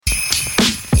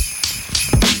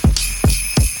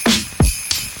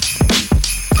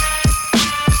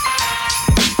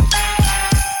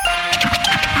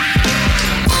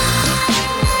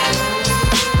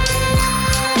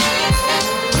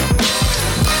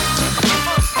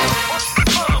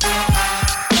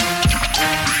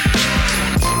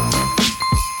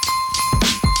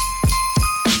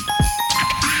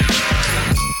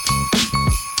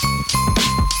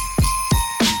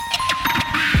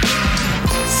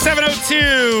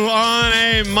7:02 on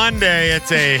a Monday.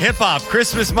 It's a hip-hop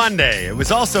Christmas Monday. It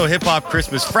was also hip-hop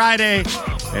Christmas Friday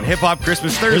and hip-hop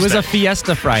Christmas Thursday. It was a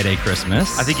Fiesta Friday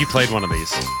Christmas. I think you played one of these.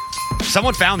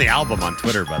 Someone found the album on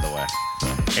Twitter, by the way.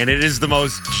 And it is the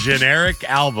most generic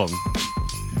album.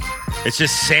 It's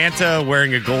just Santa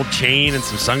wearing a gold chain and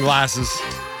some sunglasses.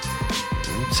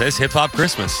 It says hip-hop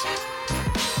Christmas.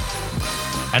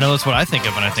 I know that's what I think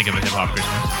of when I think of a hip-hop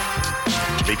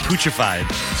Christmas. They poochified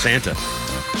Santa.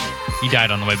 He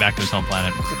died on the way back to his home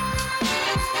planet.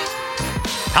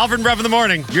 Halford and Brev in the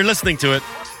morning. You're listening to it.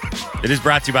 It is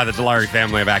brought to you by the Dilawri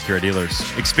family of Acura dealers.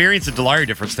 Experience the Dilawri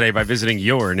difference today by visiting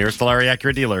your nearest Dilawri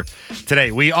Acura dealer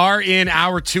today. We are in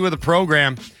hour 2 of the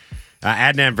program.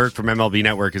 Adnan Virk from MLB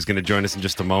Network is going to join us in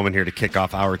just a moment here to kick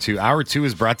off hour 2. Hour 2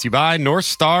 is brought to you by North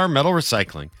Star Metal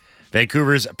Recycling.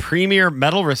 Vancouver's premier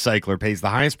metal recycler pays the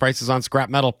highest prices on scrap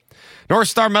metal. North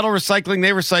Star Metal Recycling,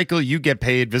 they recycle, you get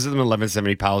paid. Visit them at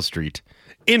 1170 Powell Street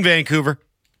in Vancouver.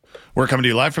 We're coming to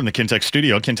you live from the Kintec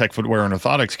studio. Kintec Footwear and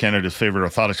Orthotics, Canada's favorite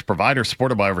orthotics provider,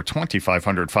 supported by over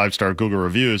 2,500 5-star Google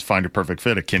reviews. Find your perfect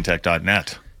fit at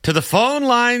kintec.net. To the phone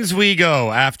lines we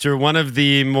go after one of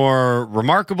the more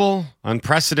remarkable,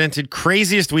 unprecedented,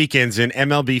 craziest weekends in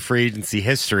MLB free agency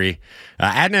history.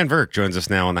 Adnan Virk joins us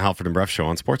now on the Halford and Brev Show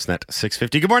on Sportsnet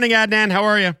 650. Good morning, Adnan. How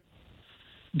are you?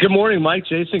 Good morning, Mike,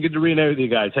 Jason. Good to reunite with you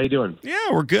guys. How you doing?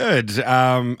 Yeah, we're good.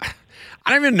 I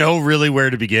don't even know really where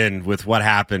to begin with what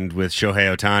happened with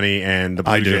Shohei Ohtani and the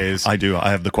Blue Jays. I do. I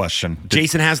have the question.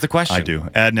 Jason has the question. I do.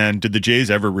 Adnan, did the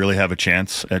Jays ever really have a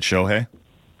chance at Shohei?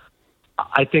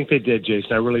 I think they did,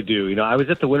 Jason. I really do. You know, I was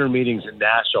at the winter meetings in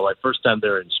Nashville, my first time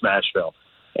there in Smashville.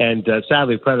 And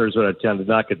sadly, Predators were out of town, did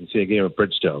not get to see a game at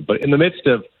Bridgestone. But in the midst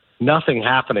of nothing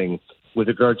happening with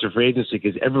regards to free agency,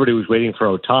 because everybody was waiting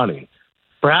for Ohtani,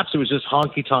 perhaps it was just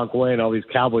honky-tonk way and all these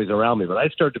Cowboys around me. But I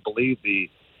started to believe the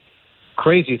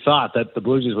crazy thought that the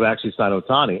Blue Jays would actually sign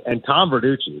Ohtani. And Tom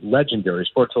Verducci, legendary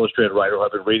Sports Illustrated writer who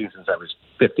I've been reading since I was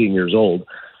 15 years old,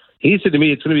 he said to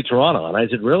me, it's going to be Toronto. And I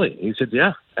said, really? He said,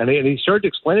 yeah. And he started to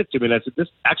explain it to me. And I said, this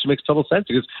actually makes total sense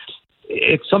because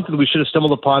it's something we should have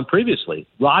stumbled upon previously.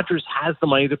 Rogers has the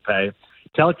money to pay.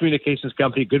 Telecommunications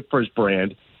company, good for his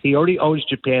brand. He already owns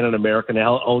Japan and America,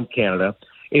 now own Canada.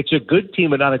 It's a good team,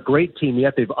 but not a great team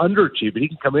yet. They've underachieved, but he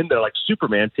can come in there like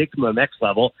Superman, take them to the next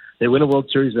level. They win a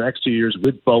World Series the next 2 years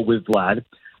with Bo, with Vlad.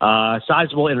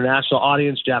 Sizable international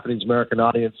audience, Japanese-American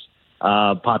audience.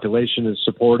 Population is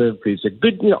supportive. He's a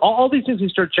good, all these things he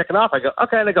started checking off. I go,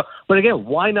 okay. And I go, but again,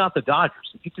 why not the Dodgers?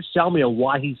 You need to sell me on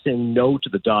why he's saying no to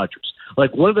the Dodgers.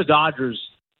 Like, what do the Dodgers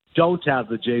don't have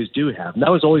the Jays do have? And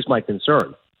that was always my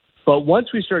concern. But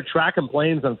once we started tracking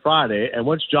planes on Friday, and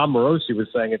once John Morosi was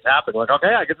saying it's happening, like,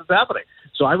 okay, I guess it's happening.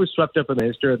 So I was swept up in the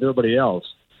history of everybody else.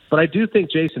 But I do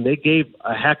think, Jason, they gave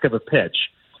a heck of a pitch.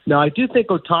 Now, I do think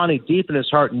Ohtani, deep in his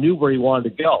heart, knew where he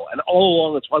wanted to go. And all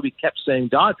along, that's why we kept saying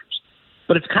Dodgers.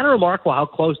 But it's kind of remarkable how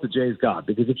close the Jays got.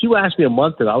 Because if you asked me a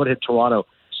month ago, I would have hit Toronto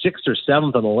 6th or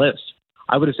 7th on the list.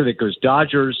 I would have said it goes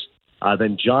Dodgers,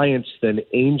 then Giants, then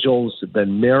Angels,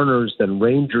 then Mariners, then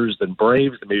Rangers, then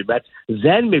Braves, then maybe Mets,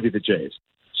 then maybe the Jays.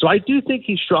 So I do think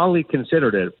he strongly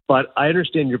considered it. But I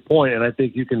understand your point, and I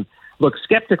think you can look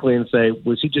skeptically and say,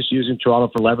 was he just using Toronto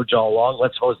for leverage all along?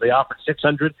 Let's suppose they offered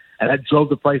 $600, and that drove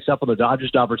the price up on the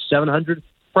Dodgers to offer $700?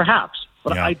 Perhaps.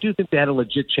 But yeah. I do think they had a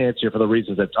legit chance here for the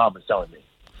reasons that Tom is telling me.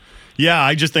 Yeah,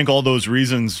 I just think all those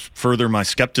reasons further my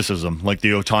skepticism. Like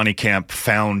the Ohtani camp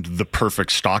found the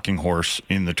perfect stalking horse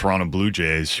in the Toronto Blue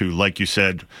Jays, who, like you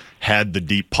said, had the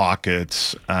deep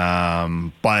pockets. But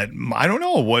I don't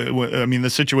know. I mean,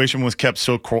 the situation was kept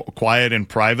so quiet and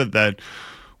private that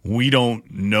we don't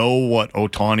know what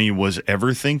Ohtani was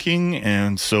ever thinking.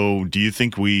 And so do you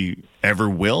think we ever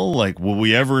will? Like, will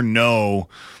we ever know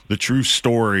the true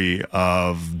story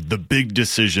of the big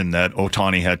decision that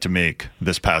Ohtani had to make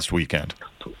this past weekend?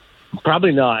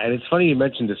 Probably not. And it's funny you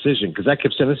mentioned decision, because I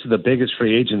kept saying this is the biggest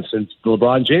free agent since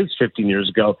LeBron James 15 years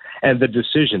ago, and the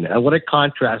decision. And what a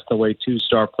contrast the way two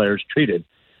star players treated.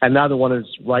 And neither one is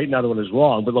right, neither one is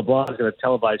wrong. But LeBron's going to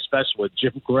televise special with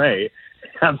Jim Gray.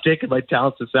 I'm taking my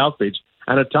talents to South Beach.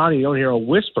 And Ohtani, you don't hear a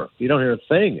whisper. You don't hear a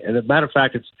thing. And as a matter of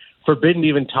fact, it's forbidden to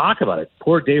even talk about it.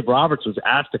 Poor Dave Roberts was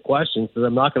asked a question, so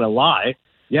I'm not going to lie.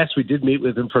 Yes, we did meet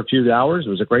with him for a few hours. It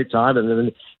was a great time. And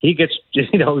then he gets,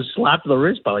 slapped on the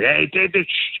wrist by like, hey, Dave, you're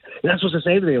not supposed to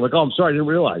say anything. I'm like, oh, I'm sorry, I didn't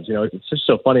realize. It's just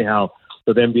so funny how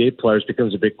with NBA players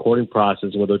becomes a big courting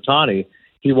process. And with Ohtani,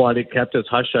 he wanted it kept as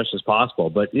hush-hush as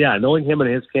possible. But, yeah, knowing him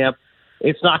and his camp,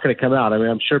 it's not going to come out. I mean,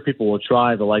 I'm sure people will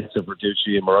try, the likes of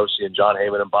Verducci and Morosi and John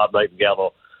Heyman and Bob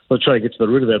Nightingale. They'll try to get to the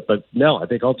root of it. But, no, I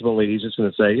think ultimately he's just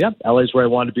going to say, yep, LA's where I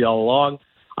wanted to be all along.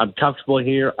 I'm comfortable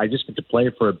here. I just get to play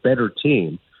for a better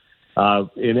team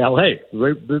in L.A.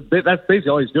 That's basically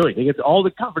all he's doing. He gets all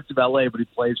the comforts of L.A., but he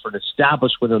plays for an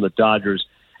established winner in the Dodgers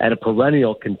and a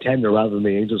perennial contender rather than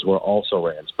the Angels, who are also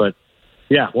Rams. But,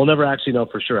 yeah, we'll never actually know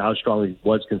for sure how strong he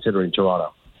was considering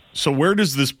Toronto. So where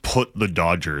does this put the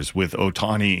Dodgers with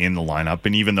Ohtani in the lineup?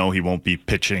 And even though he won't be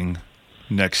pitching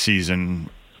next season,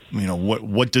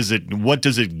 what does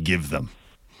it give them?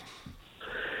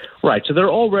 Right, so they're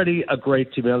already a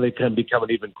great team. Now they can become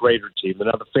an even greater team. They're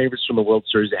now the favorites from the World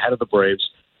Series ahead of the Braves.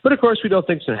 But, of course, we don't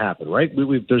think it's going to happen, right?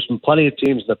 There's been plenty of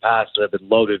teams in the past that have been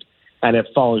loaded and have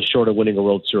fallen short of winning a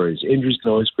World Series. Injuries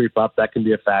can always creep up. That can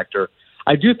be a factor.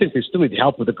 I do think they still need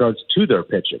help with regards to their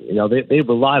pitching. They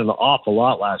relied an awful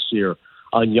lot last year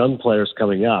on young players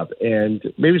coming up. And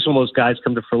maybe some of those guys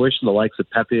come to fruition, the likes of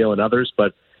Pepio and others,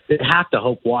 but they have to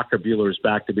hope Walker Buehler is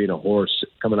back to being a horse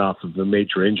coming off of a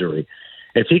major injury.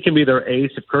 If he can be their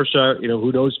ace, if Kershaw,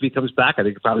 who knows if he comes back. I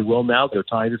think he probably will now. Their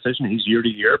tying decision. He's year to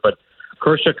year. But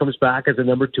Kershaw comes back as a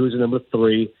number 2, as a number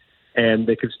 3. And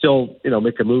they could still,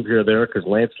 make a move here or there because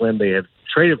Lance Lynn they have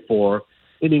traded for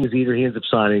innings eater. He ends up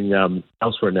signing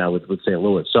elsewhere now with St.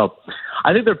 Louis. So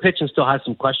I think their pitching still has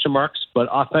some question marks, but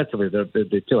offensively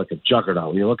they feel like a juggernaut.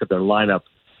 When you look at their lineup,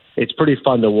 it's pretty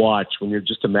fun to watch when you're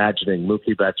just imagining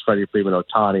Mookie Betts, Freddie Freeman,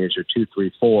 Ohtani as your 2,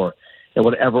 3, 4, in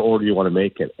whatever order you want to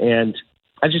make it. And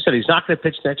as you said, he's not going to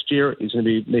pitch next year. He's going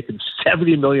to be making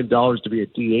 $70 million to be a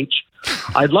DH.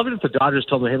 I'd love it if the Dodgers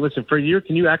told him, hey, listen, for a year,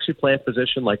 can you actually play a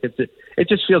position? Like it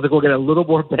just feels like we'll get a little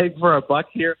more bang for our buck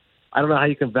here. I don't know how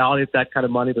you can validate that kind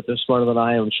of money, but they're smarter than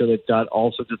I am. I'm sure they've got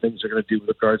all sorts of things they're going to do with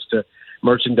regards to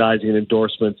merchandising and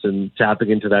endorsements and tapping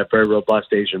into that very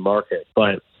robust Asian market.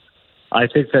 But I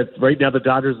think that right now the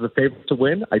Dodgers are the favorite to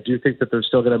win. I do think that they're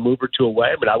still going to move or two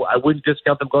away. But I wouldn't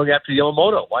discount them going after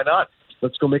Yamamoto. Why not?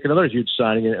 Let's go make another huge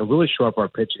signing and really shore up our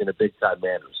pitching in a big-time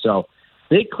manner. So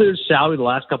they cleared salary the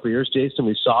last couple of years, Jason.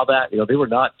 We saw that. They were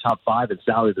not top 5 in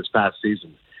salary this past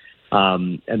season.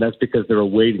 And that's because they were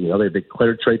waiting. They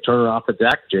cleared Trey Turner off the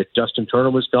deck. Justin Turner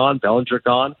was gone. Bellinger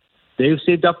gone. They've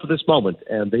saved up for this moment,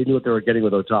 and they knew what they were getting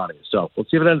with Ohtani. So we'll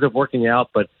see if it ends up working out.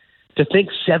 But to think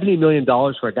 $70 million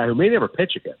for a guy who may never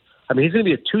pitch again. I mean, he's going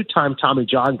to be a 2-time Tommy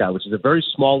John guy, which is a very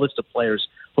small list of players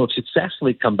who have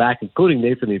successfully come back, including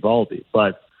Nathan Eovaldi.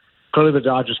 But clearly the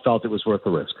Dodgers felt it was worth the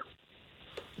risk.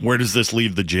 Where does this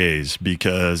leave the Jays?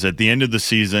 Because at the end of the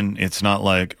season, it's not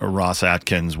like Ross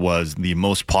Atkins was the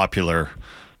most popular,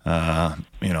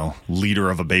 leader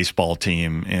of a baseball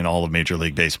team in all of Major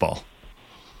League Baseball.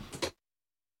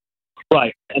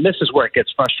 Right. And this is where it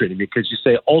gets frustrating because you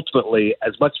say, ultimately,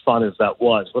 as much fun as that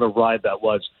was, what a ride that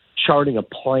was, charting a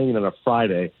plane on a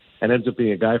Friday, and ends up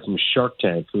being a guy from Shark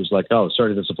Tank who's like, oh,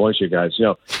 sorry to disappoint you guys.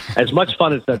 As much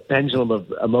fun as that pendulum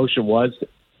of emotion was,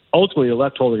 ultimately you're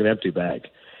left holding an empty bag.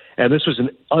 And this was an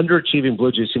underachieving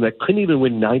Blue Jays team that couldn't even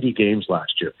win 90 games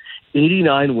last year.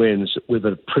 89 wins with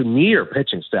a premier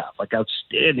pitching staff, like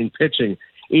outstanding pitching,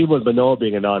 even with Manoah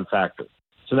being a non-factor.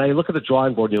 So now you look at the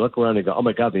drawing board and you look around and you go, oh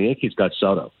my God, the Yankees got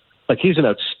Soto. Like he's an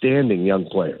outstanding young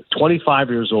player, 25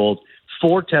 years old,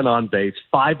 410 on base,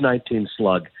 519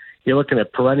 slug. You're looking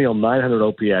at perennial 900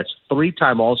 OPS,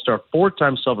 3-time All-Star,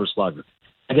 4-time Silver Slugger.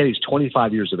 Again, he's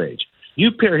 25 years of age.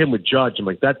 You pair him with Judge, I'm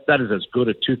like, that is as good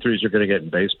a 2-3 as you're going to get in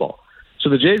baseball. So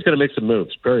the Jays got to make some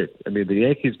moves, period. I mean, the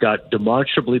Yankees got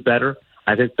demonstrably better.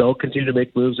 I think they'll continue to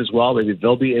make moves as well. Maybe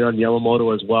they'll be in on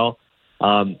Yamamoto as well.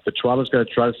 But Toronto's going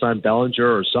to try to sign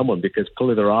Bellinger or someone because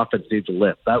clearly their offense needs a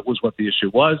lift. That was what the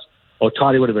issue was.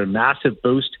 Ohtani would have been a massive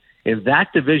boost. In that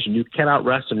division, you cannot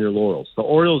rest on your laurels. The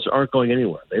Orioles aren't going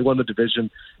anywhere. They won the division.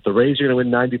 The Rays are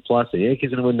going to win 90+. The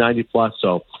Yankees are going to win 90+.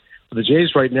 So for the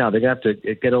Jays right now, they're going to have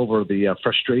to get over the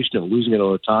frustration of losing it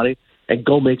on Ohtani and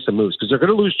go make some moves because they're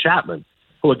going to lose Chapman,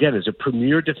 who, again, is a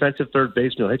premier defensive third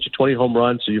baseman. He'll hit you 20 home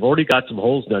runs. So you've already got some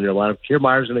holes down your lineup.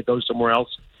 Kiermaier's going to go somewhere else.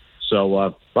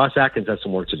 So Ross Atkins has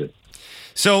some work to do.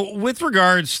 So with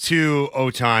regards to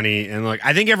Ohtani, and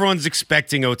I think everyone's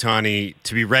expecting Ohtani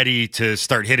to be ready to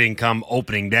start hitting come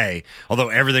opening day, although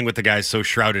everything with the guy is so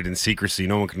shrouded in secrecy,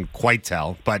 no one can quite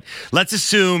tell. But let's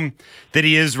assume that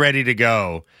he is ready to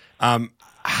go.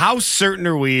 How certain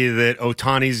are we that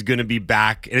Ohtani's going to be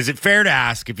back? And is it fair to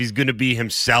ask if he's going to be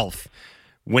himself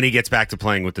when he gets back to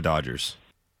playing with the Dodgers?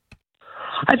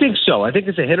 I think so. I think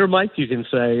as a hitter, Mike, you can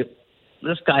say,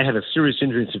 this guy had a serious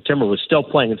injury in September, was still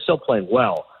playing and still playing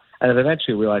well. And then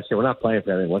eventually realized, hey, we're not playing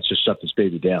for anything. Let's just shut this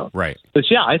baby down. Right. But,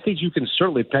 yeah, I think you can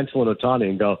certainly pencil in Ohtani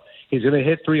and go, he's going to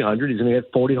hit 300. He's going to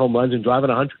hit 40 home runs and drive in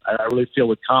 100. I really feel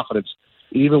with confidence,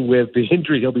 even with the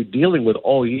injury he'll be dealing with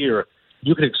all year,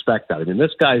 you can expect that. I mean,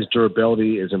 this guy's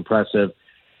durability is impressive.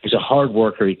 He's a hard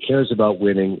worker. He cares about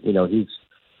winning. He's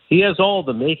He has all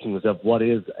the makings of what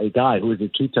is a guy who is a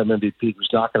two-time MVP who's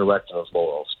not going to rest on his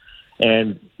laurels.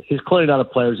 And he's clearly not a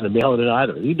player who's going to mail it in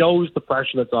either. He knows the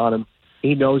pressure that's on him.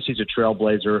 He knows he's a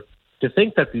trailblazer. To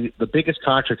think that the biggest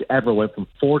contract ever went from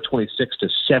 $426 to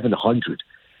 $700,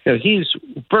 he's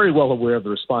very well aware of the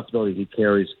responsibility he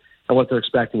carries and what they're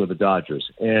expecting with the Dodgers.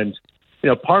 And,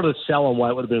 part of the sell on why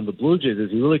it would have been the Blue Jays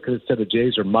is he really could have said the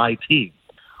Jays are my team.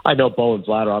 I know Bo and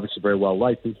Vlad are obviously very well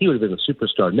liked, but he would have been a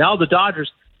superstar. Now the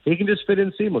Dodgers, he can just fit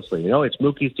in seamlessly. It's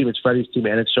Mookie's team, it's Freddie's team,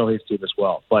 and it's Shohei's team as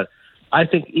well. But I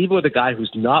think even with a guy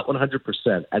who's not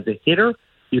 100%, as a hitter,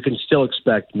 you can still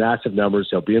expect massive numbers.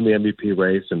 He'll be in the MVP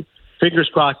race, and fingers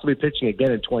crossed he'll be pitching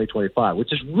again in 2025,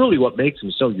 which is really what makes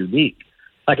him so unique.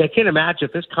 Like, I can't imagine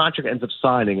if this contract ends up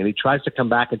signing and he tries to come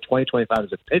back in 2025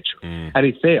 as a pitcher and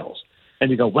he fails. And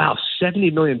you go, wow,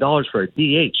 $70 million for a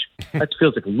DH. That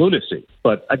feels like lunacy.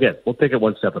 But again, we'll take it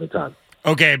one step at a time.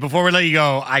 Okay, before we let you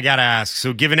go, I got to ask.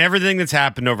 So given everything that's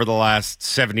happened over the last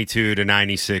 72 to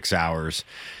 96 hours,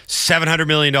 $700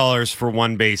 million for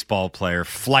one baseball player,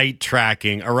 flight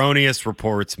tracking, erroneous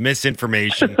reports,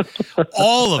 misinformation,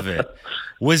 all of it.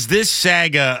 Was this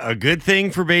saga a good thing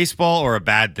for baseball or a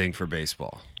bad thing for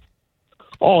baseball?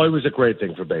 Oh, it was a great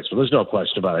thing for baseball. There's no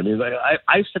question about it. I mean,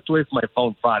 I stepped away from my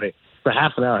phone Friday for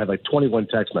half an hour. I had like 21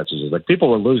 text messages. Like, people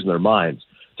were losing their minds.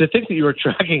 To think that you were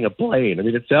tracking a plane, I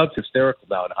mean, it sounds hysterical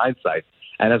now in hindsight.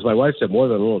 And as my wife said, more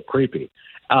than a little creepy.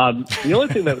 The only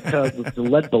thing that kind of was the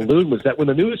lead balloon was that when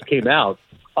the news came out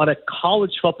on a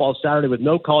college football Saturday with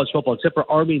no college football except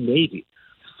for Army-Navy,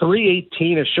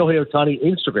 318 a Shohei Ohtani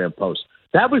Instagram post.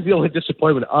 That was the only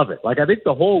disappointment of it. Like, I think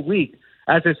the whole week,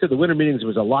 as I said, the winter meetings, there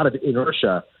was a lot of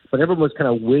inertia, but everyone was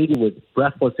kind of waiting with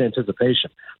breathless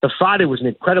anticipation. The Friday was an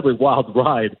incredibly wild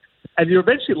ride. And you're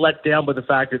eventually let down by the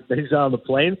fact that he's not on the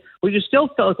plane. Well, you still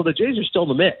felt like, well, the Jays are still in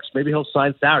the mix. Maybe he'll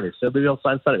sign Saturday. So maybe he'll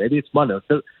sign Sunday. Maybe it's Monday.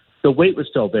 So the weight was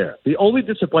still there. The only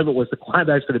disappointment was the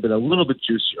climax could have been a little bit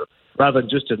juicier rather than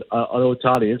just an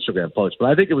Ohtani Instagram post. But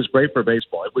I think it was great for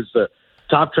baseball. It was the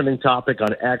top trending topic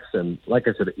on X. And like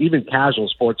I said, even casual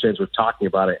sports fans were talking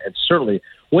about it. And certainly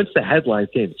once the headline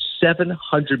came, $700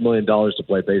 million to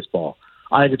play baseball,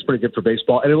 I think it's pretty good for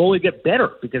baseball. And it'll only get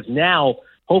better because now –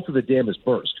 hopefully the dam is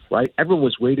burst, right? Everyone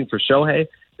was waiting for Shohei.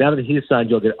 Now that he's signed,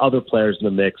 you'll get other players in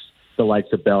the mix, the likes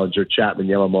of Bellinger, Chapman,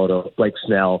 Yamamoto, Blake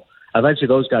Snell. Eventually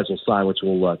those guys will sign, which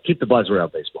will keep the buzz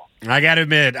around baseball. I got to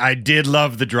admit, I did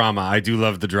love the drama. I do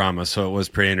love the drama, so it was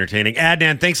pretty entertaining.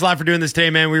 Adnan, thanks a lot for doing this today,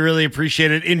 man. We really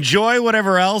appreciate it. Enjoy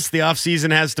whatever else the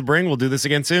offseason has to bring. We'll do this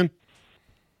again soon.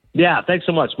 Yeah, thanks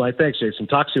so much, Mike. Thanks, Jason.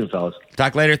 Talk soon, fellas.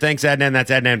 Talk later. Thanks, Adnan.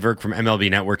 That's Adnan Virk from MLB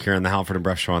Network here on the Halford and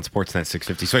Bruff Show on Sportsnet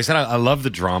 650. So I said I love the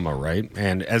drama, right?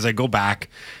 And as I go back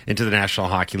into the National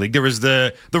Hockey League, there was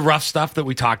the rough stuff that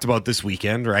we talked about this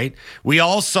weekend, right? We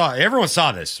all saw, everyone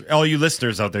saw this. All you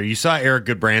listeners out there, you saw Eric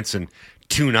Goodbranson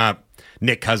tune up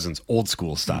Nick Cousins, old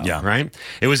school style, right?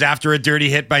 It was after a dirty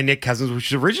hit by Nick Cousins,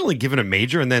 which was originally given a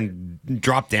major and then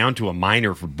dropped down to a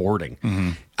minor for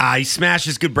boarding. He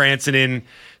smashes Goodbranson in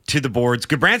to the boards.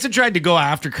 Goodbranson tried to go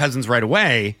after Cousins right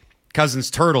away. Cousins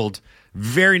turtled.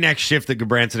 Very next shift that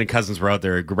Goodbranson and Cousins were out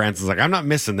there, Goodbranson's like, I'm not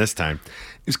missing this time.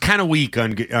 It was kind of weak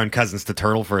on Cousins to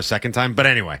turtle for a second time, but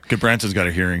anyway. Goodbranson's got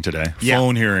a hearing today,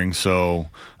 phone hearing, so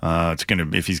it's gonna,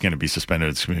 if he's going to be suspended,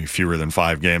 it's going to be fewer than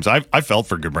 5 games. I felt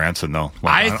for Goodbranson though.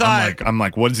 I'm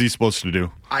like, what is he supposed to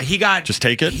do? Just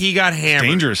take it. He got hammered.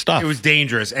 It's dangerous stuff. It was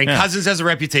dangerous, and Cousins has a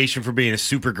reputation for being a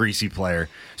super greasy player,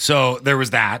 so there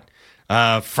was that.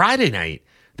 Friday night,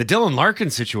 the Dylan Larkin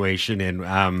situation,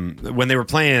 and when they were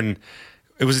playing,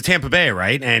 it was at Tampa Bay,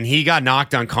 right? And he got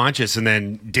knocked unconscious, and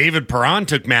then David Perron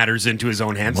took matters into his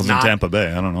own hands. It wasn't Tampa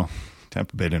Bay. I don't know.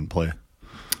 Tampa Bay didn't play.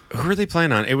 Who are they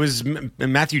playing on? It was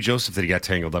Matthew Joseph that he got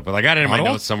tangled up with. I got it in my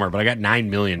notes somewhere, but I got 9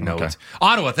 million notes. Okay.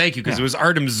 Ottawa, thank you, because it was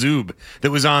Artem Zub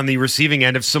that was on the receiving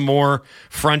end of some more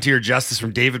frontier justice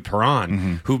from David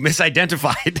Perron, who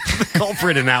misidentified the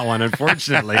culprit in that one,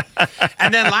 unfortunately.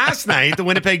 And then last night, the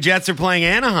Winnipeg Jets are playing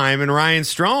Anaheim, and Ryan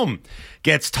Strome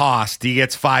gets tossed. He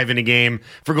gets 5 in a game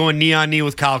for going knee-on-knee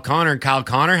with Kyle Connor, and Kyle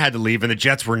Connor had to leave, and the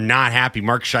Jets were not happy.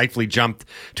 Mark Scheifele jumped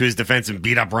to his defense and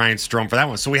beat up Ryan Strome for that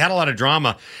one. So we had a lot of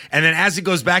drama. And then as it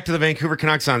goes back to the Vancouver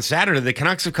Canucks on Saturday, the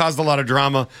Canucks have caused a lot of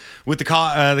drama with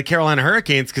the Carolina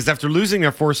Hurricanes, because after losing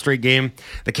their 4th straight game,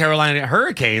 the Carolina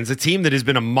Hurricanes, a team that has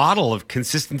been a model of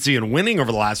consistency and winning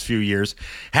over the last few years,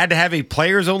 had to have a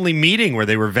players-only meeting where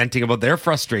they were venting about their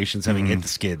frustrations having hit the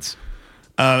skids.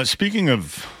 Speaking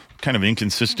of kind of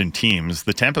inconsistent teams,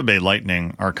 the Tampa Bay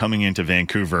Lightning are coming into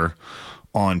Vancouver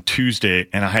on Tuesday,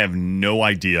 and I have no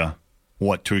idea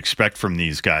what to expect from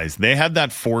these guys. They had that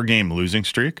 4-game losing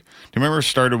streak. Do you remember it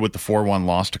started with the 4-1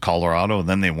 loss to Colorado?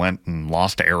 Then they went and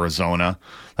lost to Arizona.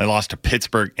 They lost to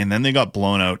Pittsburgh, and then they got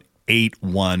blown out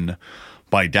 8-1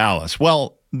 by Dallas.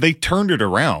 Well, they turned it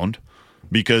around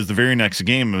because the very next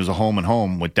game, it was a home and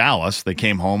home with Dallas. They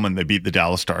came home and they beat the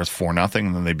Dallas Stars 4-0,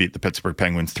 and then they beat the Pittsburgh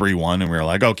Penguins 3-1, and we were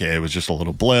like, okay, it was just a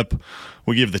little blip.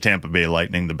 We'll give the Tampa Bay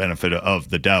Lightning the benefit of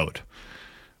the doubt.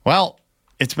 Well,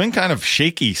 it's been kind of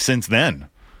shaky since then.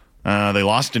 They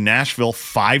lost to Nashville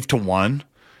 5-1,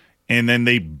 and then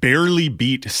they barely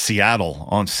beat Seattle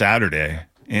on Saturday.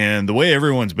 And the way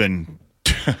everyone's been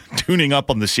tuning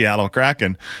up on the Seattle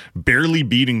Kraken, barely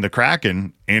beating the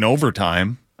Kraken in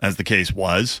overtime, as the case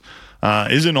was,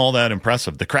 isn't all that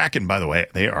impressive. The Kraken, by the way,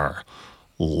 they are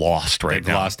lost right now.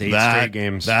 They've lost 8 straight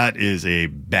games. That is a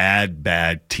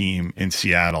bad team in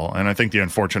Seattle. And I think the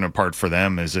unfortunate part for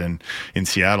them is in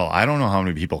Seattle, I don't know how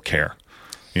many people care.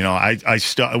 You know,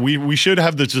 we should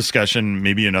have this discussion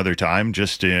maybe another time,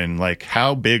 just in like,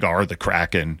 how big are the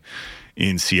Kraken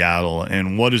in Seattle,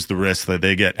 and what is the risk that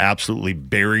they get absolutely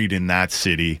buried in that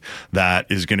city that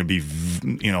is going to be,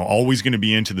 always going to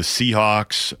be into the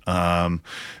Seahawks.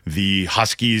 The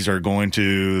Huskies are going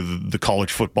to the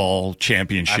college football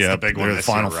championship. That's the big one. They're the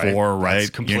Final Four, right? It's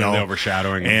completely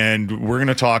overshadowing them. And we're going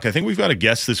to talk, I think we've got a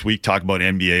guest this week talk about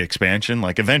NBA expansion.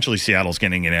 Like, eventually Seattle's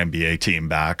getting an NBA team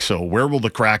back. So where will the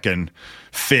Kraken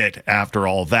fit after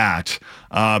all that?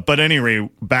 But anyway,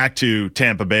 back to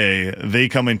Tampa Bay. They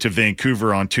come into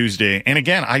Vancouver on Tuesday. And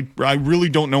again, I really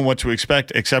don't know what to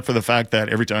expect, except for the fact that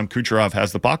every time Kucherov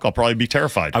has the puck, I'll probably be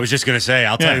terrified. I was just going to say,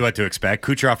 I'll tell you what to expect.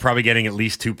 Kucherov probably getting at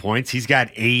least 2 points. He's got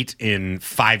 8 in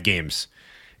 5 games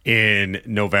in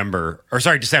December.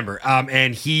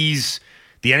 And he's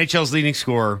the NHL's leading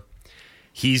scorer.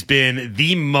 He's been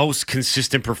the most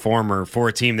consistent performer for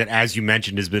a team that, as you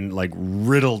mentioned, has been like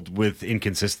riddled with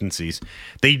inconsistencies.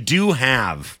 They do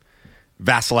have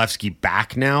Vasilevsky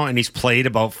back now, and he's played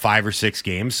about 5 or 6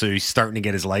 games, so he's starting to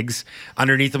get his legs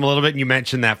underneath him a little bit. And you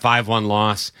mentioned that 5-1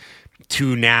 loss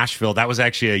to Nashville. That was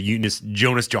actually a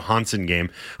Jonas Johansson game,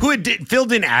 who had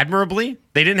filled in admirably.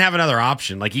 They didn't have another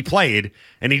option. Like, he played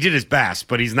and he did his best,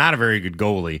 but he's not a very good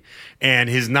goalie, and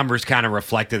his numbers kind of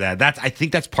reflected that. I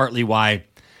think that's partly why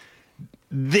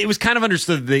it was kind of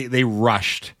understood they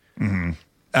rushed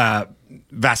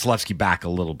Vasilevsky back a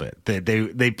little bit.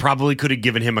 They probably could have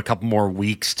given him a couple more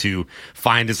weeks to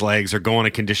find his legs or go on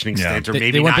a conditioning stint, or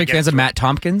maybe they weren't not big fans of Matt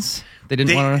Tompkins. They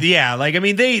didn't want to. Yeah,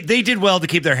 they did well to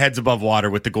keep their heads above water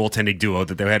with the goaltending duo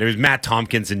that they had. It was Matt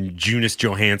Tompkins and Jonas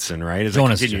Johansson, right?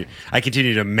 I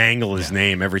continue to mangle his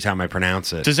name every time I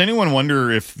pronounce it. Does anyone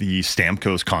wonder if the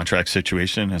Stamkos contract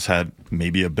situation has had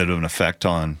maybe a bit of an effect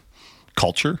on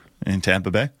culture in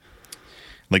Tampa Bay?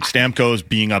 Like, Stamkos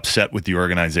being upset with the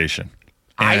organization.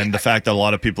 And the fact that a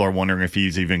lot of people are wondering if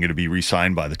he's even going to be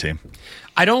re-signed by the team.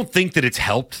 I don't think that it's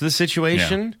helped the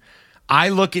situation. I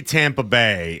look at Tampa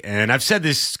Bay, and I've said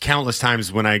this countless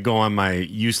times when I go on my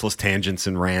useless tangents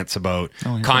and rants about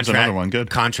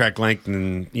contract length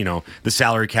and, the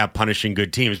salary cap punishing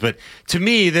good teams. But to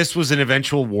me, this was an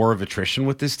eventual war of attrition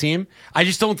with this team. I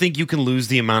just don't think you can lose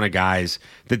the amount of guys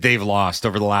that they've lost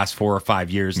over the last 4 or 5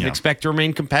 years and expect to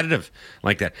remain competitive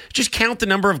like that. Just count the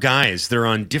number of guys that are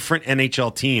on different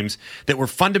NHL teams that were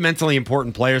fundamentally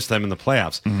important players to them in the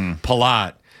playoffs.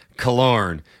 Palat,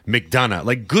 Killorn, McDonough,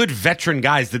 like good veteran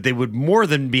guys that they would more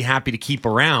than be happy to keep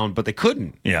around, but they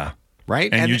couldn't. Yeah. Right?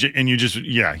 They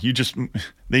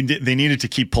needed to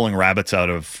keep pulling rabbits out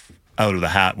of the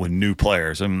hat with new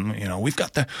players. And we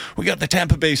got the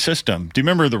Tampa Bay system. Do you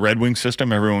remember the Red Wings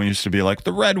system? Everyone used to be like,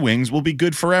 the Red Wings will be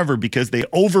good forever because they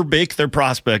overbake their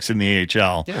prospects in the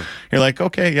AHL. Yeah. You're like,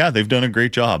 okay, yeah, they've done a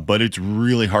great job, but it's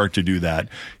really hard to do that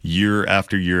year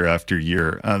after year after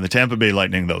year. The Tampa Bay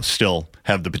Lightning, though, still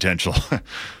have the potential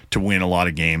to win a lot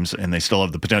of games, and they still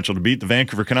have the potential to beat the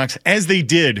Vancouver Canucks, as they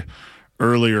did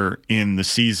earlier in the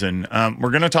season. We're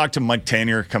going to talk to Mike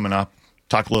Tanier coming up.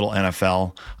 Talk a little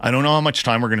NFL. I don't know how much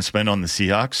time we're going to spend on the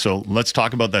Seahawks, so let's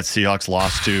talk about that Seahawks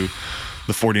loss to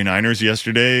the 49ers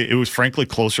yesterday. It was frankly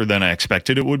closer than I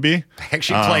expected it would be. They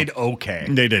actually played okay.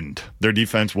 They didn't. Their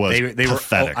defense was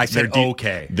pathetic. I said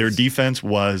okay. Their defense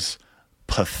was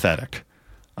pathetic.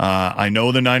 I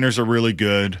know the Niners are really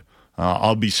good.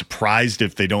 I'll be surprised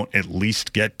if they don't at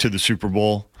least get to the Super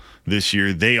Bowl this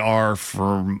year. They are,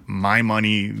 for my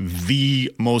money,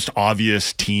 the most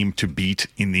obvious team to beat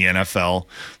in the NFL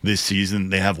this season.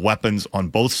 They have weapons on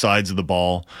both sides of the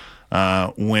ball.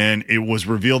 When it was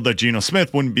revealed that Geno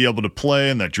Smith wouldn't be able to play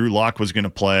and that Drew Lock was going to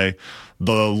play,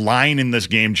 the line in this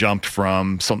game jumped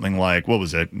from something like,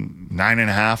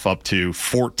 9.5 up to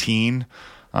 14.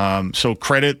 So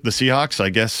credit the Seahawks, I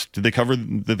guess. Did they cover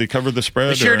the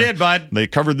spread? They sure did, bud. They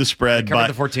covered the spread. They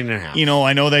covered the 14.5. You know,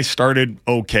 I know they started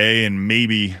okay, and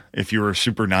maybe if you were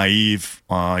super naive,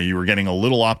 you were getting a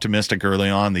little optimistic early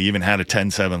on. They even had a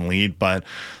 10-7 lead, but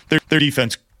their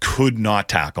defense could not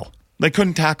tackle. They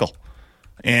couldn't tackle.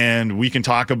 And we can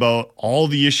talk about all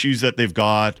the issues that they've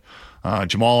got.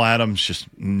 Jamal Adams just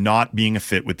not being a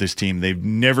fit with this team. They've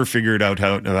never figured out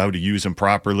how to use him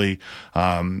properly.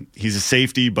 He's a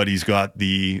safety, but he's got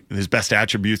his best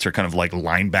attributes are kind of like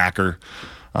linebacker,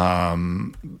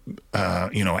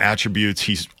 attributes.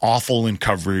 He's awful in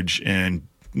coverage, and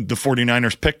the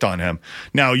 49ers picked on him.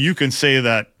 Now, you can say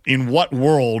that in what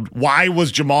world, why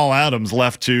was Jamal Adams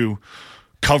left to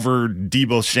cover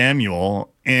Deebo Samuel?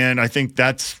 And I think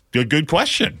that's a good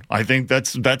question. I think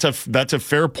that's a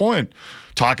fair point,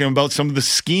 talking about some of the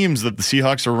schemes that the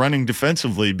Seahawks are running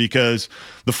defensively, because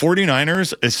the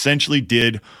 49ers essentially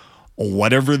did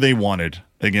whatever they wanted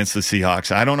against the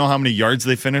Seahawks. I don't know how many yards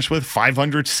they finished with,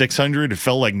 500, 600. It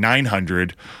felt like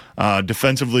 900.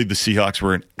 Defensively, the Seahawks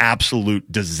were an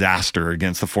absolute disaster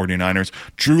against the 49ers.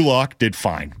 Drew Lock did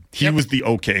fine. He was the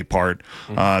okay part.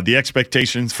 The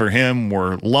expectations for him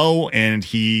were low, and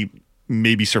he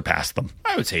maybe surpassed them.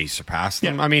 I would say he surpassed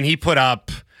them. I mean, he put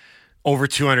up over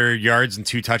 200 yards and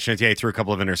 2 touchdowns. Yeah, he threw a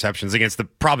couple of interceptions against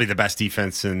probably the best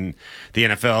defense in the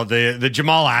NFL. The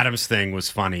Jamal Adams thing was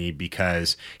funny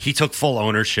because he took full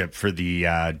ownership for the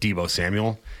Deebo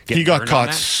Samuel. He got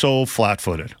caught so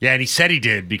flat-footed. Yeah, and he said he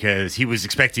did because he was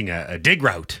expecting a dig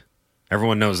route.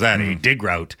 Everyone knows that, a dig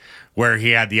route, where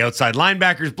he had the outside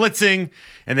linebackers blitzing,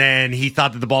 and then he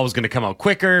thought that the ball was going to come out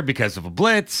quicker because of a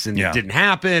blitz, and it didn't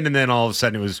happen, and then all of a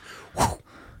sudden it was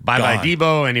bye-bye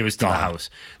Deebo, and he was to the house.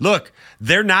 Look,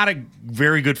 they're not a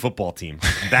very good football team.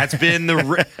 That's been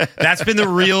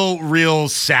the real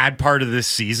sad part of this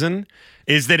season,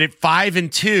 is that at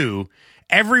 5-2,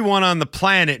 everyone on the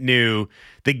planet knew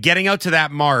that getting out to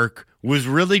that mark was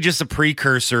really just a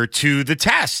precursor to the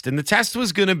test. And the test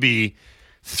was going to be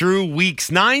through weeks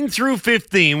 9 through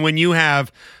 15, when you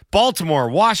have Baltimore,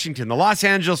 Washington, the Los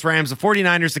Angeles Rams, the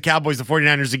 49ers, the Cowboys, the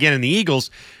 49ers again, and the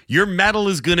Eagles. Your mettle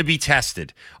is going to be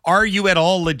tested. Are you at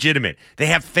all legitimate? They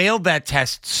have failed that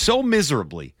test so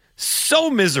miserably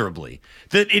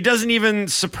that it doesn't even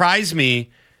surprise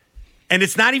me. And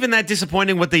it's not even that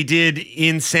disappointing what they did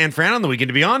in San Fran on the weekend.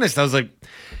 To be honest, I was like,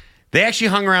 they actually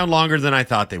hung around longer than I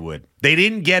thought they would. They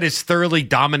didn't get as thoroughly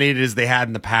dominated as they had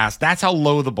in the past. That's how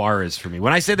low the bar is for me.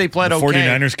 When I say they played okay. The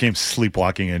 49ers came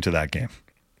sleepwalking into that game.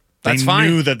 They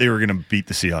knew that they were going to beat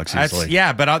the Seahawks easily.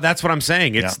 Yeah, but that's what I'm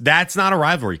saying. That's not a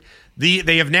rivalry.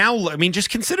 They have now, I mean, just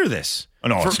consider this.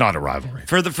 No, it's not a rivalry.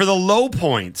 For the low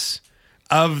points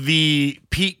of the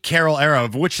Pete Carroll era,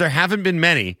 of which there haven't been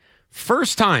many,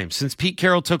 first time since Pete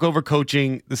Carroll took over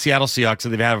coaching the Seattle Seahawks that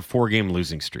they've had a 4-game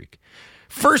losing streak.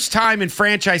 First time in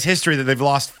franchise history that they've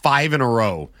lost 5 in a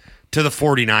row to the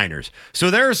 49ers. So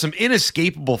there are some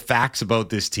inescapable facts about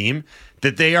this team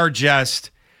that they are just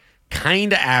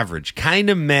kind of average, kind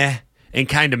of meh, and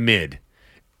kind of mid.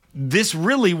 This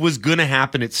really was going to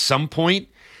happen at some point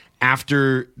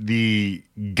after the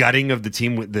gutting of the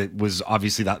team. That was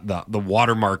obviously the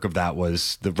watermark of that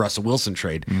was the Russell Wilson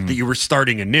trade, that you were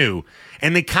starting anew.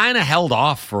 And they kind of held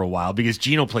off for a while because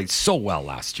Geno played so well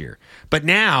last year. But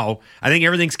now I think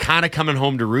everything's kind of coming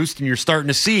home to roost, and you're starting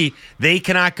to see they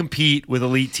cannot compete with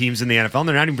elite teams in the NFL, and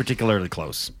they're not even particularly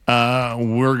close.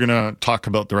 We're going to talk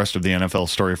about the rest of the NFL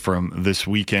story from this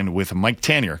weekend with Mike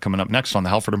Tanier coming up next on the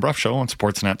Halford and Bruff Show on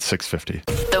Sportsnet 650.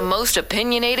 The most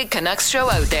opinionated Canucks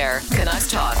show out there. Canucks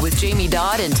Talk with Jamie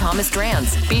Dodd and Thomas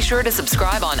Drance. Be sure to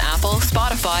subscribe on Apple,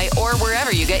 Spotify, or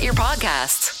wherever you get your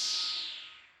podcasts.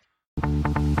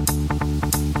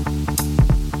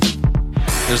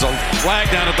 There's a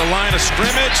flag down at the line of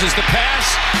scrimmage as the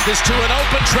pass is to an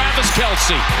open Travis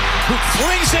Kelce, who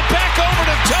flings it back over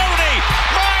to Tony.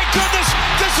 My goodness,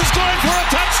 this is going for a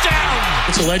touchdown.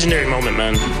 It's a legendary moment,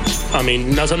 man. I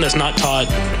mean, something that's not taught,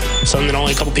 something that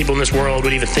only a couple people in this world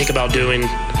would even think about doing.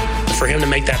 For him to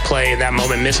make that play in that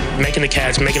moment, making the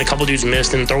catch, making a couple dudes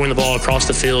miss, and throwing the ball across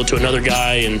the field to another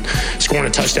guy and scoring a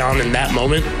touchdown in that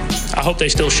moment, I hope they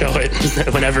still show it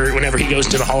whenever he goes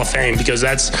into the Hall of Fame, because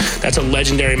that's a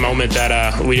legendary moment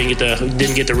that we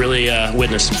didn't get to really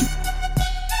witness.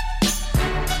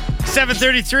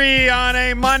 7:33 on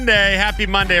a Monday. Happy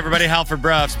Monday, everybody. Halford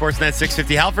Bruff, Sportsnet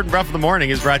 650. Halford and Bruff in the morning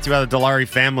is brought to you by the Dilawri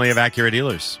family of Acura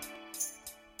dealers.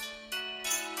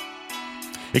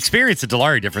 Experience the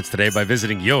Dilawri difference today by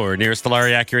visiting your nearest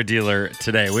Dilawri Acura dealer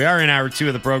today. We are in hour 2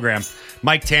 of the program.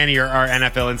 Mike Tanier, our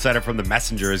NFL insider from The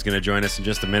Messenger, is going to join us in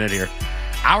just a minute here.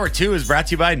 Hour 2 is brought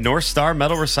to you by North Star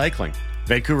Metal Recycling.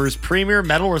 Vancouver's premier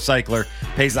metal recycler,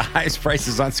 pays the highest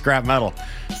prices on scrap metal.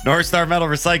 North Star Metal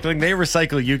Recycling, they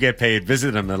recycle, you get paid.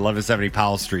 Visit them at 1170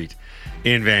 Powell Street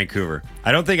in Vancouver.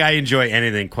 I don't think I enjoy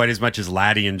anything quite as much as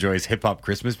Laddie enjoys hip-hop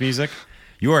Christmas music.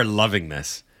 You are loving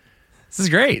this. This is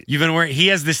great. You've been wearing, he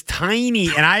has this tiny,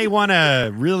 and I want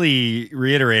to really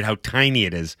reiterate how tiny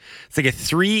it is. It's like a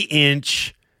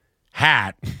 3-inch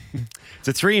hat. It's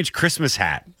a 3-inch Christmas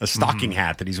hat, a stocking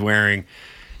hat that he's wearing,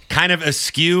 kind of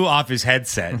askew off his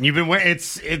headset. And you've been wearing,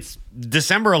 it's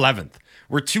December 11th.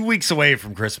 We're 2 weeks away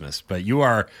from Christmas, but you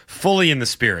are fully in the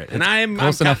spirit. And I'm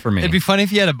close enough for me. It'd be funny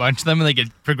if you had a bunch of them and they get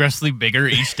progressively bigger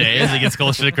each day as it gets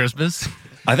closer to Christmas.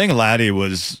 I think Laddie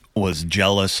was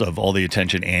jealous of all the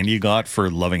attention Andy got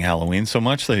for loving Halloween so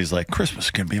much that he's like,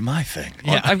 Christmas can be my thing.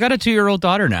 Yeah, I've got a 2-year-old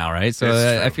daughter now, right?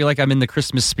 So I feel like I'm in the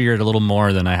Christmas spirit a little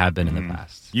more than I have been in the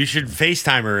past. You should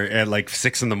FaceTime her at like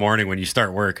 6 in the morning when you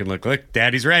start work and look,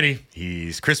 Daddy's ready.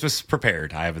 He's Christmas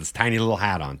prepared. I have this tiny little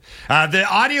hat on. The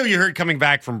audio you heard coming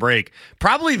back from break,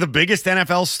 probably the biggest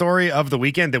NFL story of the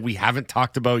weekend that we haven't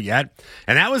talked about yet.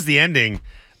 And that was the ending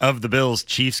of the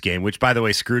Bills-Chiefs game, which, by the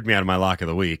way, screwed me out of my lock of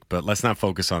the week, but let's not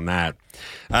focus on that.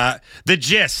 The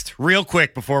gist, real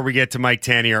quick, before we get to Mike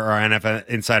Tanier, our NFL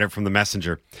insider from The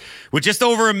Messenger. With just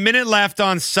over a minute left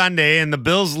on Sunday and the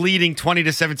Bills leading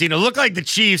 20-17, it looked like the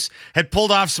Chiefs had pulled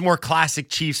off some more classic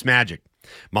Chiefs magic.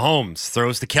 Mahomes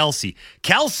throws to Kelsey.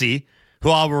 Kelsey,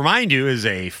 who I'll remind you is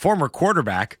a former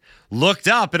quarterback, looked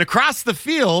up and across the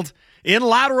field in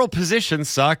lateral position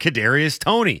saw Kadarius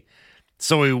Toney.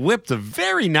 So he whipped a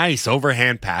very nice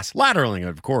overhand pass, lateraling,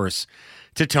 of course,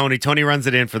 to Toney. Toney runs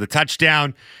it in for the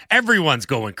touchdown. Everyone's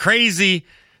going crazy.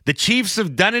 The Chiefs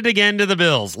have done it again to the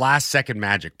Bills. Last-second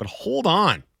magic. But hold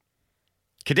on.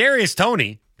 Kadarius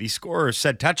Toney, the scorer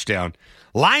said touchdown,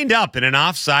 lined up in an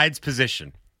offsides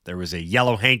position. There was a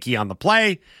yellow hanky on the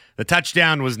play. The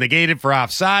touchdown was negated for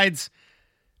offsides.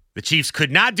 The Chiefs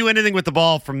could not do anything with the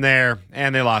ball from there,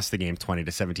 and they lost the game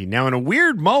 20-17. Now, in a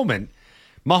weird moment,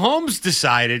 Mahomes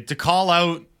decided to call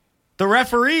out the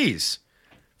referees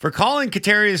for calling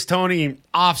Kadarius Toney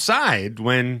offside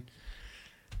when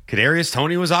Kadarius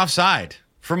Toney was offside.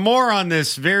 For more on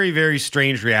this very, very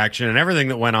strange reaction and everything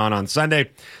that went on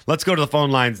Sunday, let's go to the phone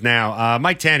lines now.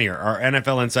 Mike Tanier, our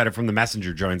NFL insider from The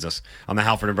Messenger, joins us on the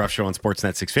Halford and Bruff Show on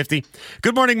Sportsnet 650.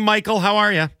 Good morning, Michael. How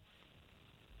are you?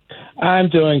 I'm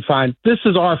doing fine. This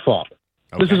is our fault.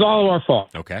 Okay. This is all our fault.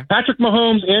 Okay. Patrick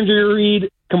Mahomes, Andrew Reid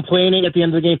complaining at the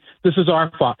end of the game. This is our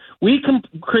fault. We can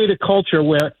create a culture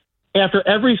where after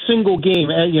every single game,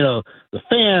 the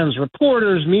fans,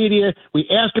 reporters, media, we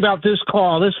ask about this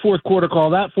call, this fourth quarter call,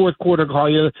 that fourth quarter call.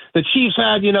 The Chiefs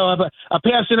had, a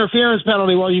pass interference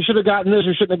penalty. Well, you should have gotten this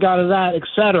or shouldn't have gotten that, et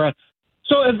cetera.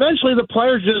 So eventually the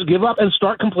players just give up and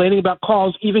start complaining about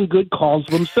calls, even good calls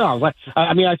themselves.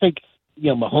 I think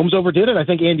Mahomes overdid it. I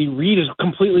think Andy Reid is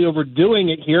completely overdoing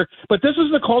it here. But this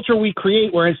is the culture we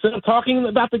create where instead of talking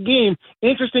about the game,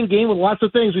 interesting game with lots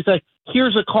of things, we say,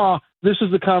 here's a call. This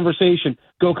is the conversation.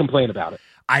 Go complain about it.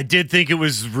 I did think it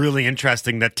was really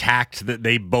interesting the tact that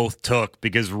they both took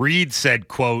because Reid said,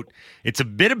 quote, "It's a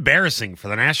bit embarrassing for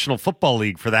the National Football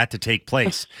League for that to take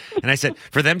place." And I said,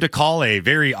 for them to call a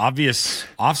very obvious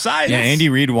offside? Yeah, Andy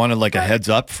Reid wanted like a heads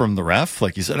up from the ref.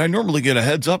 Like he said, I normally get a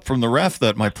heads up from the ref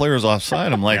that my player's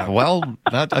offside. I'm like,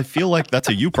 I feel like that's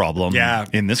a you problem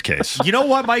in this case. You know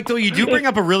what, Mike, though? You do bring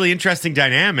up a really interesting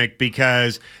dynamic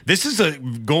because this is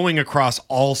going across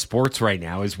all sports right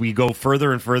now as we go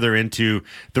further and further into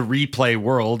the replay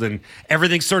world and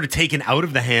everything's sort of taken out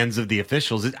of the hands of the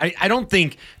officials. I don't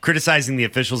think criticizing the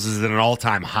officials is at an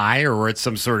all-time high or it's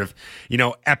some sort of,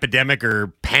 epidemic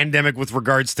or pandemic with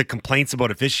regards to complaints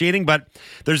about officiating, but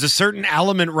there's a certain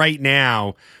element right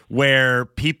now where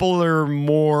people are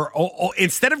more,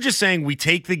 instead of just saying we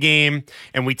take the game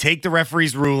and we take the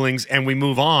referee's rulings and we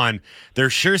move on, there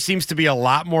sure seems to be a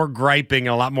lot more griping,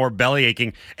 a lot more belly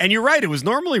aching. And you're right, it was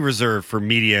normally reserved for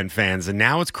media and fans, and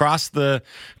now it's crossed the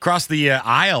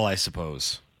aisle, I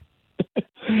suppose.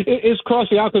 It's crossed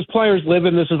the aisle because players live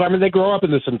in this environment. They grow up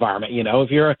in this environment.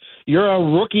 If you're a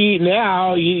rookie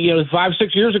now,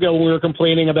 5-6 years ago when we were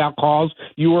complaining about calls,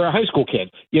 you were a high school kid.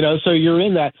 So you're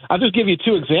in that. I'll just give you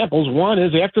two examples. One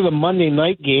is after the Monday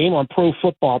night game on Pro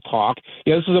Football Talk.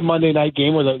 This is a Monday night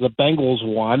game where the Bengals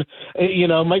won.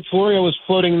 Mike Florio was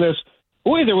floating this.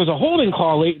 Boy, there was a holding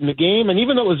call late in the game, and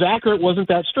even though it was accurate, it wasn't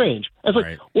that strange. I was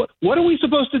like, what are we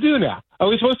supposed to do now? Are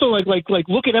we supposed to like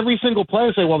look at every single play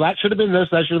and say, well, that should have been this,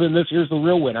 that should have been this, here's the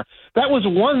real winner? That was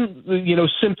one,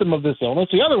 symptom of this illness.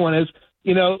 The other one is,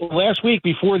 last week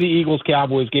before the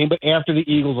Eagles-Cowboys game, but after the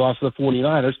Eagles lost to the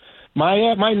 49ers,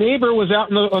 my neighbor was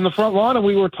out on the front lawn, and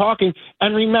we were talking.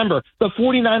 And remember, the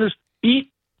 49ers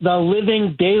beat the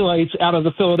living daylights out of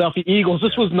the Philadelphia Eagles.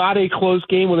 This was not a close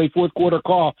game with a fourth quarter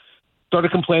call.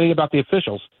 Started complaining about the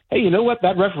officials. Hey, you know what?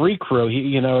 That referee crew,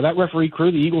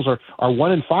 the Eagles are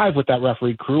 1-5 with that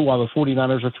referee crew, while the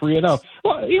 49ers are 3-0.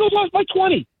 Well, the Eagles lost by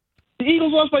 20.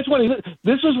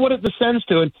 This is what it descends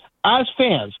to. And as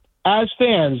fans,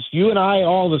 you and I,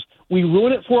 all of us, we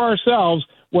ruin it for ourselves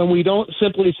when we don't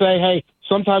simply say, hey,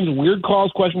 sometimes weird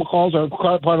calls, questionable calls are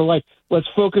part of life. Let's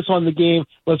focus on the game.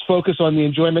 Let's focus on the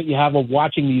enjoyment you have of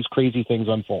watching these crazy things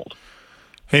unfold.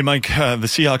 Hey, Mike, the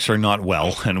Seahawks are not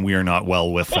well, and we are not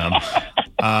well with them.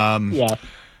 Yeah.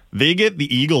 They get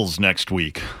the Eagles next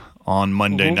week on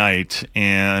Monday night,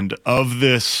 and of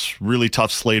this really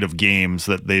tough slate of games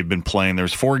that they've been playing,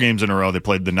 there's 4 games in a row. They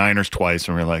played the Niners twice,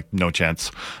 and we're like, no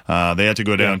chance. They had to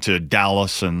go down to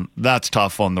Dallas, and that's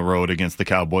tough on the road against the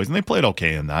Cowboys, and they played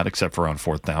okay in that, except for on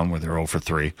 4th down where they're 0 for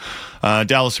 3.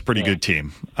 Dallas is a pretty good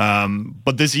team.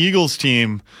 But this Eagles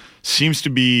team seems to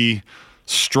be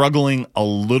struggling a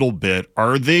little bit.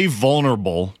 Are they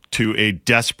vulnerable to a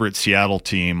desperate Seattle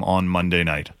team on Monday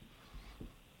night?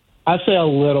 I'd say a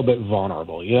little bit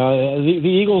vulnerable. You know, the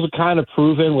Eagles are kind of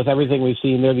proven with everything we've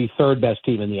seen. They're the 3rd best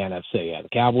team in the NFC. Yeah, the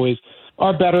Cowboys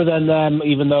are better than them,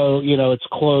 even though, it's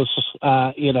close,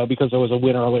 because there was a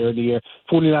win earlier in the year.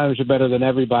 49ers are better than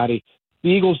everybody. The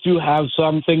Eagles do have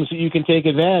some things that you can take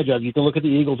advantage of. You can look at the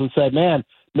Eagles and say, man,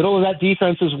 middle of that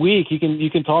defense is weak. You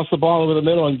can toss the ball over the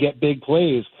middle and get big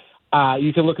plays.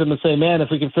 You can look at them and say, man, if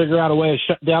we can figure out a way to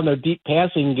shut down their deep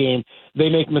passing game, they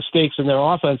make mistakes in their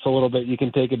offense a little bit. You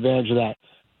can take advantage of that.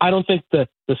 I don't think the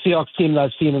Seahawks team that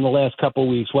I've seen in the last couple of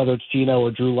weeks, whether it's Geno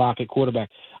or Drew Lock at quarterback,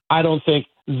 I don't think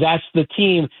that's the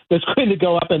team that's going to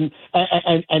go up and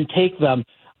take them,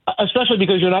 especially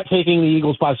because you're not taking the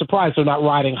Eagles by surprise. They're not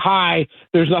riding high.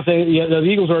 There's nothing. The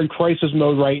Eagles are in crisis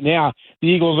mode right now.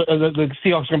 The Seahawks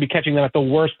are going to be catching them at the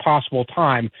worst possible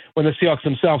time when the Seahawks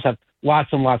themselves have lots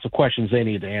and lots of questions they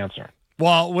need to answer.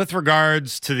 Well, with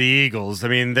regards to the Eagles, I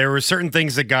mean, there were certain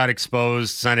things that got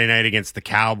exposed Sunday night against the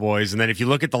Cowboys. And then if you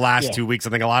look at the last 2 weeks,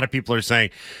 I think a lot of people are saying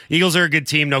Eagles are a good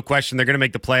team, no question. They're going to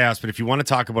make the playoffs. But if you want to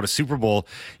talk about a Super Bowl,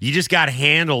 you just got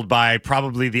handled by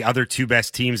probably the other 2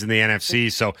 best teams in the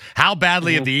NFC. So how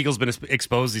badly have the Eagles been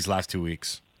exposed these last 2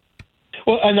 weeks?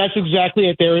 Well, and that's exactly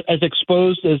it. They're as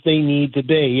exposed as they need to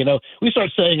be. We start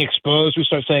saying exposed, we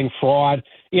start saying fraud.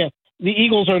 Yeah. The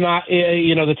Eagles are not,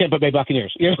 the Tampa Bay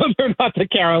Buccaneers. They're not the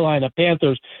Carolina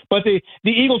Panthers. But the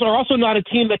Eagles are also not a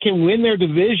team that can win their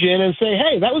division and say,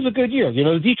 hey, that was a good year.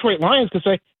 The Detroit Lions can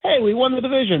say, hey, we won the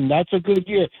division. That's a good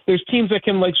year. There's teams that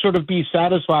can sort of be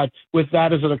satisfied with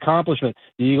that as an accomplishment.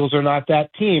 The Eagles are not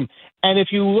that team. And if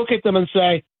you look at them and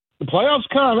say, the playoffs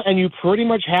come, and you pretty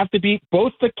much have to beat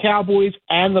both the Cowboys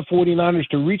and the 49ers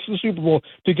to reach the Super Bowl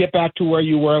to get back to where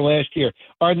you were last year.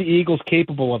 Are the Eagles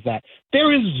capable of that?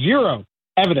 There is zero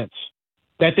evidence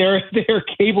that they're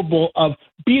capable of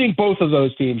beating both of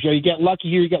those teams. You get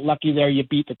lucky here, you get lucky there, you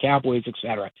beat the Cowboys,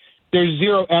 etc. There's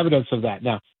zero evidence of that.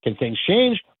 Now, can things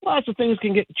change? Lots of things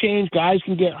can get changed. Guys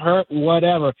can get hurt,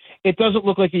 whatever. It doesn't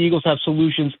look like the Eagles have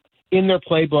solutions in their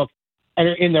playbook and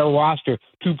in their roster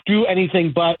to do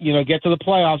anything but, get to the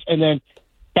playoffs and then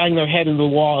bang their head into the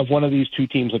wall of one of these 2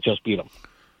 teams that just beat them.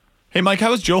 Hey, Mike,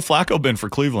 how has Joe Flacco been for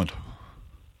Cleveland?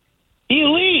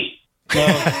 Elite. No,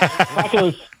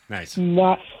 Flacco's nice.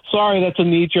 Not sorry. That's a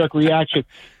knee-jerk reaction.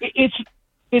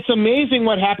 It's amazing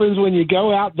what happens when you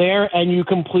go out there and you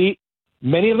complete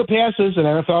many of the passes an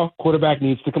NFL quarterback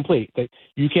needs to complete. That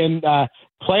you can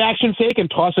play action fake and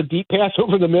toss a deep pass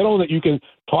over the middle, that you can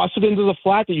toss it into the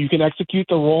flat, that you can execute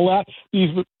the rollout. These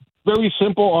very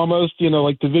simple, almost,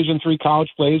 like Division III college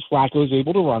plays, Flacco is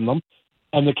able to run them.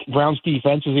 And the Browns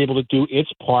defense is able to do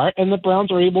its part, and the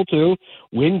Browns are able to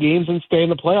win games and stay in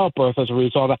the playoff berth as a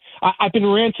result. I've been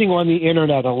ranting on the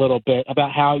internet a little bit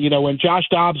about how, when Josh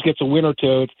Dobbs gets a win or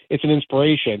two, it's an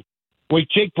inspiration. When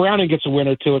Jake Browning gets a win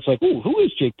or two, it's like, ooh, who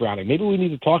is Jake Browning? Maybe we need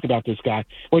to talk about this guy.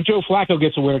 When Joe Flacco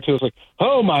gets a win or two, it's like,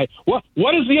 oh my, what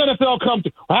does the NFL come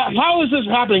to? How is this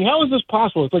happening? How is this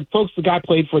possible? It's like, folks, the guy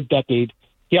played for a decade.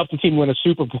 He helped the team win a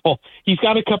Super Bowl. He's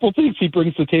got a couple things he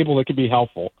brings to the table that could be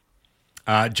helpful.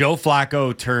 Joe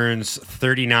Flacco turns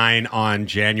 39 on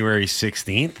January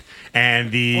 16th, and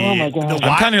oh my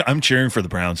God. I'm cheering for the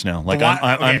Browns now.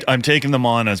 I'm taking them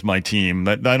on as my team.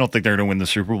 I don't think they're going to win the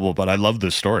Super Bowl, but I love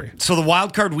this story. So the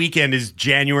wild card weekend is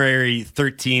January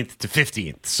 13th to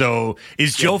 15th. So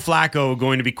is Joe Flacco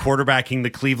going to be quarterbacking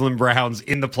the Cleveland Browns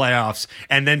in the playoffs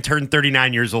and then turn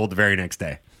 39 years old the very next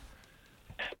day?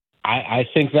 I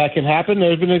think that can happen.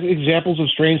 There's been examples of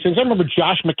strange things. I remember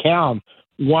Josh McCown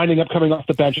winding up coming off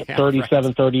the bench at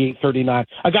 37, 38, 39.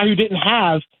 A guy who didn't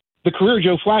have the career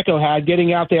Joe Flacco had,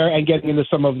 getting out there and getting into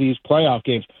some of these playoff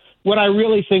games. What I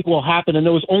really think will happen, and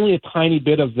there was only a tiny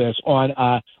bit of this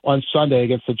on Sunday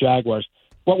against the Jaguars,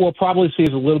 what we'll probably see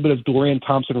is a little bit of Dorian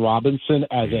Thompson-Robinson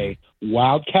as a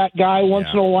wildcat guy once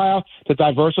in a while to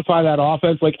diversify that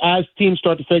offense. Like, as teams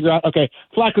start to figure out, okay,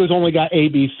 Flacco's only got A,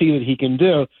 B, C that he can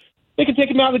do, they can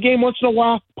take him out of the game once in a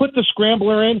while, put the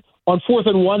scrambler in. On 4th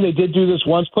and 1, they did do this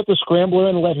once, put the scrambler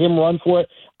in and let him run for it.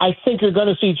 I think you're going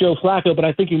to see Joe Flacco, but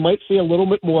I think you might see a little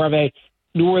bit more of a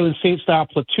New Orleans Saints-style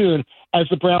platoon as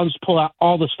the Browns pull out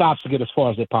all the stops to get as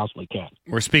far as they possibly can.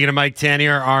 We're speaking to Mike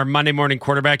Tanier, our Monday morning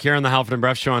quarterback here on the Halford and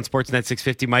Bruff Show on Sportsnet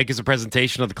 650. Mike is a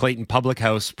presentation of the Clayton Public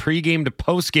House. Pre-game to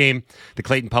post-game, the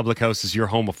Clayton Public House is your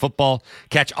home of football.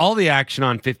 Catch all the action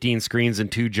on 15 screens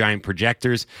and 2 giant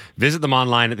projectors. Visit them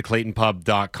online at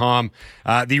theclaytonpub.com.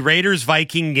 The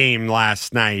Raiders-Viking game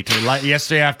last night, or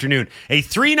yesterday afternoon, a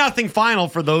 3-0 final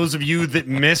for those of you that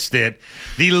missed it.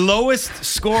 The lowest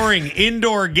scoring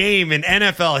indoor game in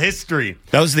NFL history.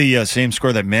 That was the same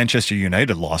score that Manchester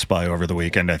United lost by over the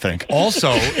weekend, I think.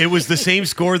 Also, it was the same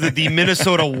score that the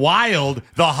Minnesota Wild,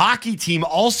 the hockey team,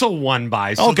 also won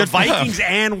by. So the Vikings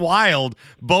and Wild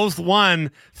both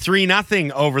won 3-0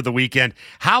 over the weekend.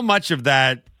 How much of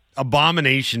that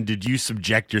abomination did you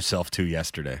subject yourself to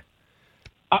yesterday?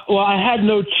 Well, I had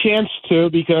no chance to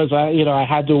because I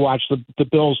had to watch the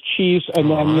Bills Chiefs,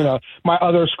 and then my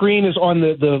other screen is on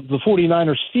the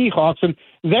 49ers Seahawks, and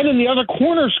then in the other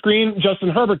corner screen, Justin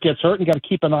Herbert gets hurt, and got to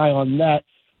keep an eye on that.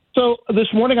 So this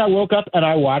morning I woke up and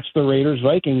I watched the Raiders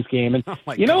Vikings game, and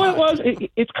you know what it was?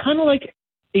 It's kind of like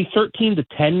a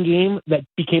 13-10 game that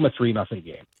became a 3-0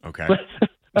 game. Okay.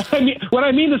 What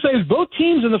I mean to say is both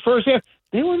teams in the first half,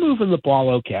 they were moving the ball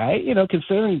okay,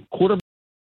 considering quarterback.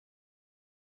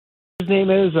 His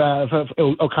name is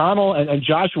O'Connell and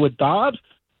Joshua Dobbs.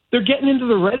 They're getting into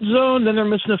the red zone, then they're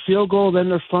missing a field goal, then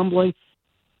they're fumbling.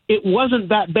 It wasn't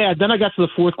that bad. Then I got to the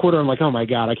fourth quarter, I'm like, oh my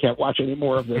God, I can't watch any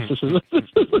more of this. Teams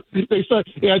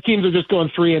are just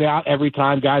going 3 and out every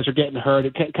time. Guys are getting hurt.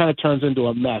 It kind of turns into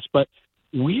a mess. But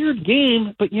weird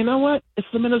game. But you know what? It's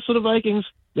the Minnesota Vikings.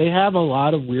 They have a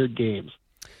lot of weird games.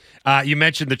 You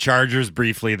mentioned the Chargers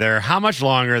briefly there. How much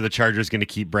longer are the Chargers going to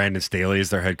keep Brandon Staley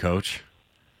as their head coach?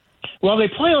 Well, they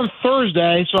play on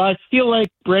Thursday, so I feel like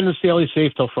Brandon Staley's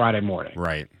safe till Friday morning.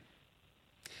 Right.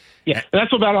 Yeah,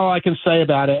 that's about all I can say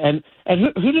about it. And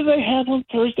who do they have on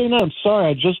Thursday night? I'm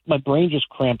sorry, my brain just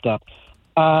cramped up.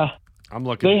 I'm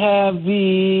looking. They have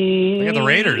They got the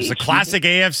Raiders, a classic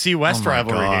AFC West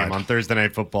rivalry game on Thursday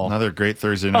Night Football. Another great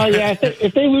Thursday night. Oh yeah,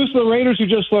 if they lose to the Raiders, who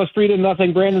just lost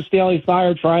 3-0, Brandon Staley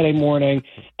fired Friday morning,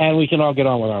 and we can all get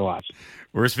on with our lives.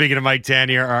 We're speaking to Mike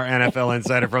Tanier, our NFL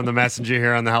insider from The Messenger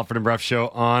here on the Halford and Bruff Show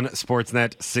on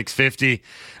Sportsnet 650.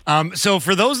 So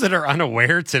for those that are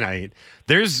unaware tonight,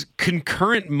 there's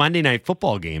concurrent Monday Night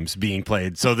Football games being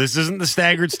played. So this isn't the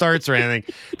staggered starts or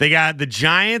anything. They got the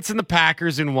Giants and the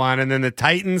Packers in one, and then the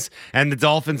Titans and the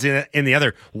Dolphins in the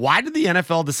other. Why did the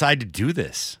NFL decide to do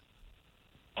this?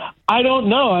 I don't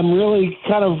know. I'm really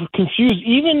kind of confused.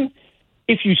 Even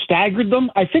if you staggered them,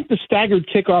 I think the staggered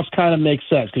kickoffs kind of make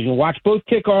sense because you can watch both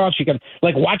kickoffs. You can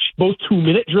watch both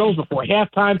 2-minute drills before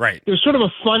halftime. Right. There's sort of a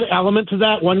fun element to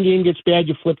that. One game gets bad,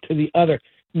 you flip to the other.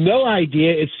 No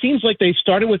idea. It seems like they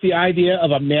started with the idea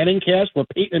of a Manning cast where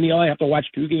Peyton and Eli have to watch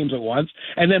 2 games at once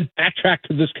and then backtrack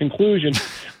to this conclusion.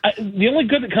 The only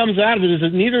good that comes out of it is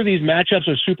that neither of these matchups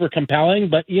are super compelling,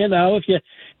 but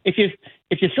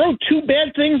if you throw 2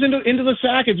 bad things into the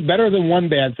sack, it's better than 1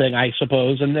 bad thing, I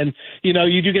suppose. And then,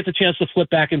 you do get the chance to flip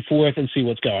back and forth and see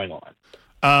what's going on.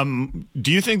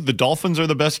 Do you think the Dolphins are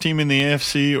the best team in the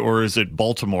AFC, or is it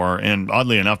Baltimore? And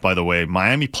oddly enough, by the way,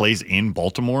 Miami plays in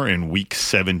Baltimore in Week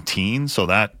 17, so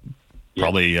that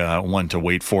probably one to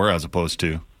wait for as opposed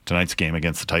to tonight's game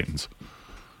against the Titans.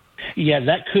 Yeah,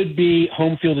 that could be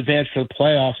home field advantage for the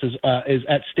playoffs is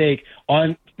at stake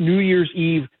on New Year's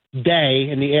Eve day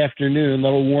in the afternoon,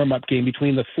 little warm-up game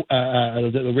between the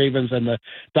Ravens and the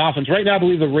Dolphins. Right now, I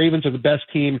believe the Ravens are the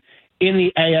best team in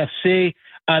the AFC.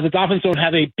 The Dolphins don't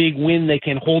have a big win they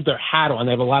can hold their hat on.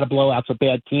 They have a lot of blowouts of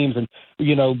bad teams and,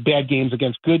 bad games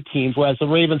against good teams, whereas the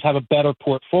Ravens have a better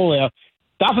portfolio.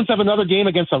 Dolphins have another game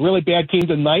against a really bad team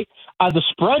tonight. The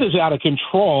spread is out of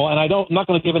control, and I'm not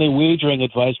going to give any wagering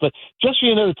advice, but just so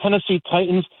you know, the Tennessee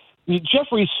Titans,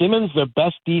 Jeffrey Simmons, their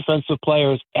best defensive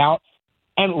player, is out,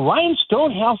 and Ryan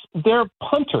Stonehouse, their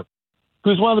punter,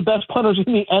 who's one of the best punters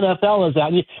in the NFL, is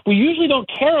out. And we usually don't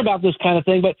care about this kind of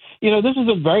thing, but, this is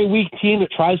a very weak team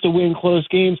that tries to win close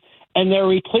games, and they're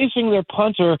replacing their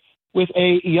punter with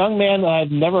a young man that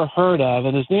I've never heard of,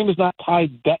 and his name is not Ty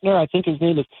Detmer. I think his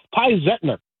name is Ty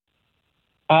Zetner.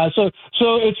 So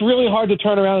it's really hard to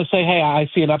turn around and say, hey, I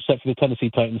see an upset for the Tennessee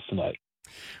Titans tonight.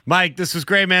 Mike, this was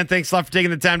great, man. Thanks a lot for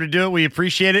taking the time to do it. We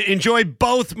appreciate it. Enjoy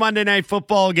both Monday Night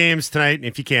Football games tonight,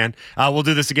 if you can. We'll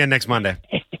do this again next Monday.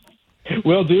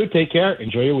 Will do. Take care.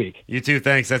 Enjoy your week. You too.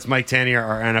 Thanks. That's Mike Tanier,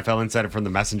 our NFL insider from The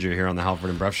Messenger here on the Halford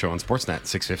and Bruff Show on Sportsnet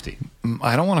 650.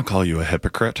 I don't want to call you a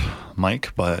hypocrite,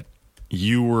 Mike, but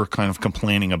you were kind of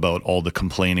complaining about all the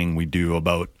complaining we do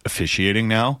about officiating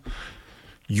now.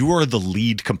 You are the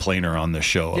lead complainer on this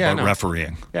show about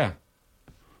refereeing. Yeah.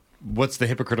 What's the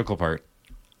hypocritical part?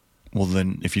 Well,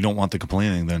 then, if you don't want the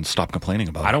complaining, then stop complaining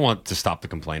about it. I don't want to stop the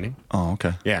complaining. Oh,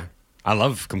 okay. Yeah. I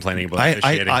love complaining about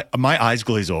officiating. My eyes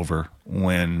glaze over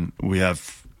when we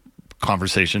have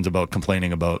conversations about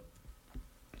complaining about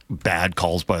bad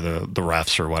calls by the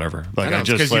refs or whatever. Like,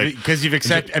 because you've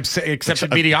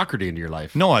accepted mediocrity into your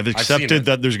life. No, I've accepted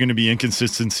that there's going to be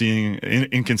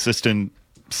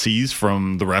inconsistencies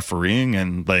from the refereeing,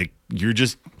 and like you're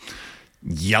just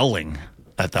yelling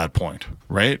at that point,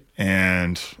 right?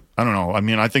 And I don't know. I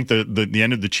mean, I think the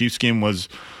end of the Chiefs game was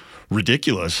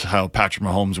ridiculous, how Patrick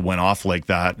Mahomes went off like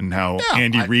that, and how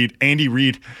Andy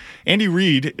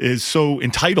Reid is so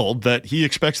entitled that he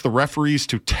expects the referees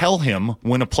to tell him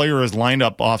when a player is lined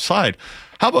up offside.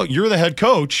 How about you're the head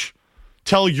coach?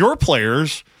 Tell your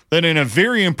players that in a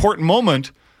very important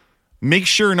moment, make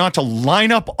sure not to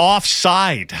line up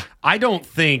offside. I don't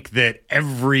think that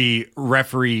every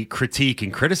referee critique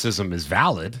and criticism is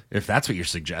valid, if that's what you're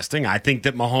suggesting. I think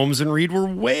that Mahomes and Reed were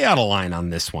way out of line on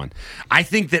this one. I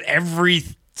think that every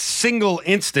single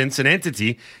instance and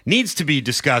entity needs to be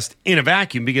discussed in a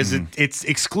vacuum because it's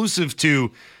exclusive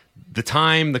to the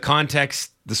time, the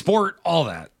context, the sport, all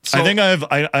that. So, I think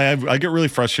I get really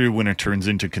frustrated when it turns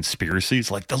into conspiracies.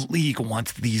 Like the league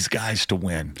wants these guys to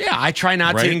win. Yeah, I try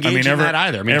not to engage in that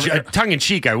either. I mean, tongue in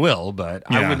cheek, I will, but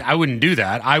I wouldn't do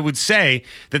that. I would say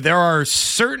that there are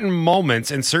certain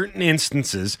moments and certain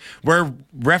instances where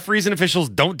referees and officials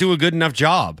don't do a good enough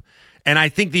job, and I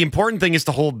think the important thing is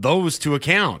to hold those to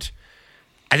account.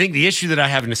 I think the issue that I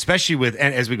have, and especially with,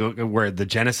 and as we go, where the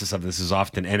genesis of this is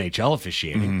often NHL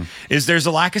officiating, is there's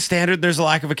a lack of standard, there's a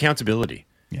lack of accountability.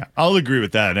 Yeah, I'll agree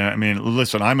with that. I mean,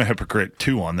 listen, I'm a hypocrite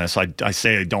too on this. I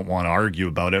say I don't want to argue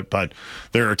about it, but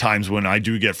there are times when I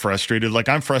do get frustrated. Like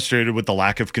I'm frustrated with the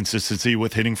lack of consistency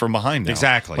with hitting from behind now.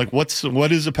 Exactly. Like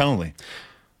what is a penalty?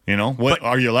 You know,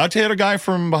 are you allowed to hit a guy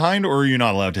from behind, or are you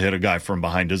not allowed to hit a guy from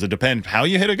behind? Does it depend how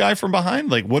you hit a guy from behind?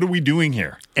 Like, what are we doing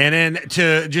here? And then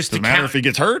doesn't matter if he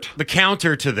gets hurt. The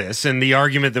counter to this and the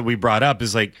argument that we brought up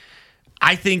is like,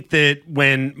 I think that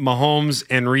when Mahomes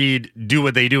and Reed do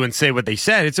what they do and say what they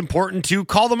said, it's important to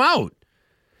call them out.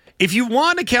 If you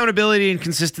want accountability and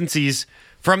consistencies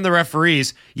from the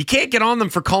referees, you can't get on them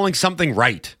for calling something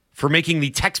right, for making the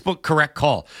textbook correct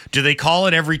call. Do they call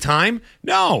it every time?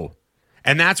 No.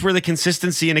 And that's where the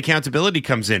consistency and accountability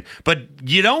comes in. But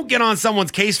you don't get on someone's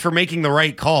case for making the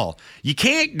right call. You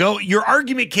can't go, your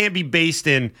argument can't be based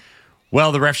in,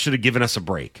 well, the refs should have given us a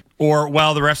break. Or,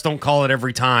 well, the refs don't call it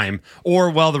every time.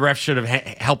 Or, well, the refs should have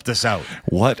helped us out.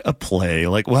 What a play.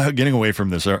 Like, well, getting away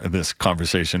from this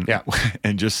conversation. Yeah.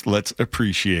 And just let's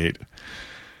appreciate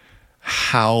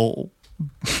how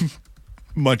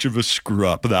much of a screw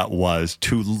up that was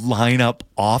to line up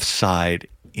offside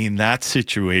in that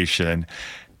situation,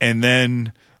 and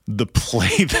then the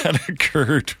play that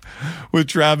occurred with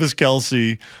Travis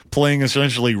Kelce playing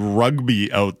essentially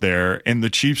rugby out there and the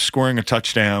Chiefs scoring a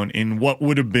touchdown in what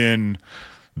would have been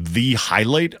the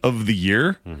highlight of the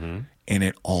year, and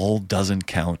it all doesn't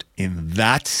count in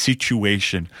that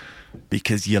situation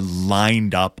because you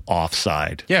lined up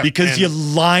offside. Yeah, because you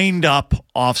lined up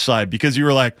offside because you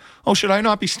were like, oh, should I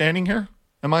not be standing here?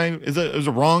 Is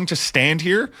it wrong to stand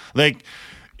here? Like,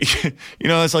 you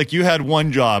know, it's like you had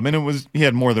one job, and he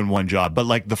had more than one job, but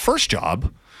like the first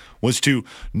job was to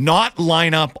not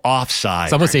line up offside.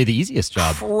 Some would say the easiest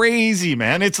job. Crazy,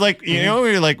 man. It's like, you know,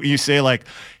 you say like,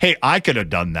 hey, I could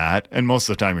have done that. And most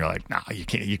of the time you're like, nah,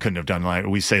 you couldn't have done that.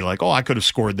 We say like, oh, I could have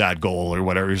scored that goal or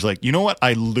whatever. He's like, you know what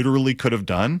I literally could have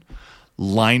done?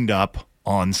 Lined up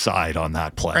onside on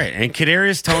that play. Right. And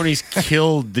Kadarius Toney's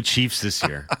killed the Chiefs this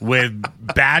year with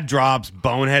bad drops,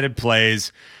 boneheaded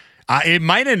plays. It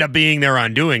might end up being their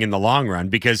undoing in the long run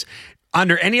because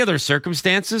under any other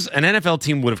circumstances, an NFL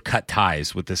team would have cut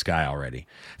ties with this guy already.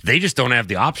 They just don't have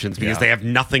the options because they have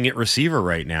nothing at receiver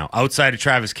right now outside of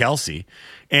Travis Kelce.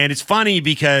 And it's funny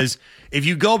because if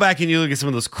you go back and you look at some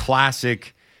of those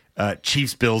classic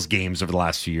Chiefs-Bills games over the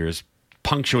last few years,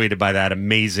 punctuated by that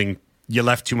amazing, you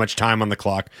left too much time on the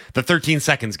clock, the 13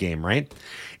 seconds game, right?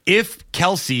 If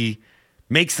Kelce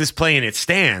makes this play and it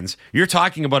stands, you're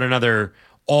talking about another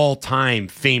all-time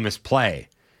famous play.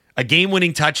 a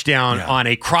game-winning touchdown on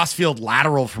a crossfield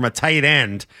lateral from a tight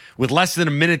end with less than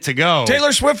a minute to go.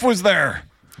 Taylor Swift was there.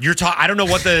 I don't know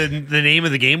what the name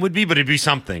of the game would be, but it'd be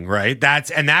something, right?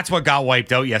 That's what got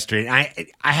wiped out yesterday. And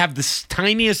I have this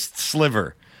tiniest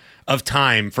sliver of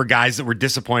time for guys that were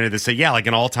disappointed to say, like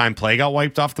an all-time play got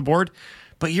wiped off the board.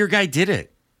 But your guy did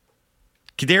it.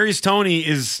 Kadarius Toney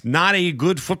is not a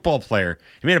good football player.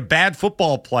 He made a bad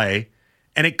football play,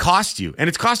 and it cost you. And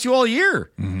it's cost you all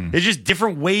year. There's just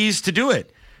different ways to do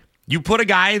it. You put a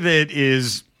guy that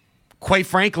is, quite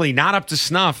frankly, not up to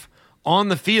snuff on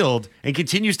the field and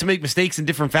continues to make mistakes in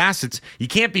different facets. You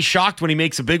can't be shocked when he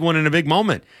makes a big one in a big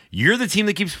moment. You're the team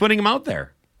that keeps putting him out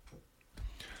there.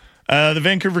 The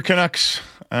Vancouver Canucks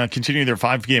continue their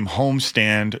 5-game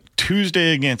homestand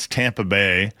Tuesday against Tampa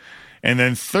Bay. And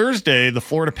then Thursday, the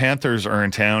Florida Panthers are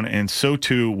in town, and so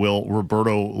too will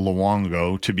Roberto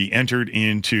Luongo to be entered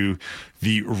into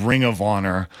the Ring of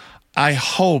Honor. I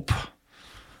think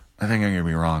I'm going to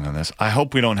be wrong on this. I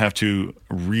hope we don't have to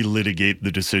relitigate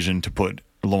the decision to put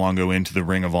Luongo into the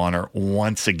Ring of Honor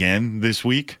once again this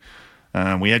week.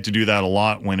 We had to do that a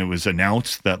lot when it was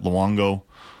announced that Luongo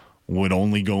would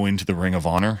only go into the Ring of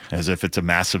Honor, as if it's a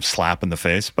massive slap in the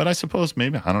face. But I suppose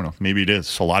maybe it is.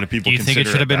 So a lot of people Do you think it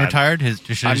should have been retired?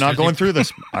 I'm not going through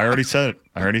this. I already said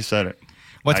it.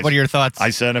 What are your thoughts?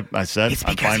 I said it. It's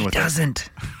I'm fine with doesn't.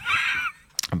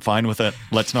 I'm fine with it.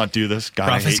 Let's not do this. God,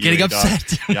 Prophet's getting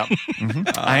upset. Yep.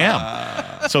 I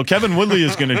am. So Kevin Woodley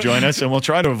is going to join us, and we'll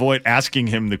try to avoid asking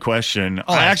him the question.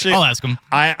 I'll ask him.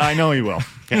 I know he will.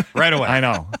 Okay. Right away. I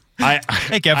know.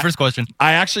 Hey, Kev, first question.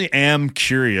 I actually am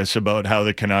curious about how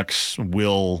the Canucks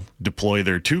will deploy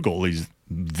their 2 goalies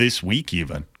this week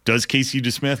even. Does Casey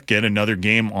DeSmith get another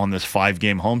game on this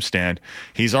 5-game homestand?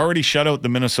 He's already shut out the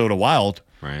Minnesota Wild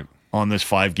on this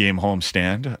 5-game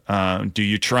homestand. Do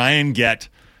you try and get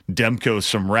Demko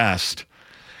some rest?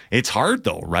 It's hard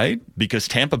though, right? Because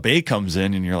Tampa Bay comes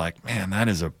in and you're like, man, that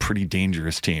is a pretty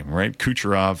dangerous team, right?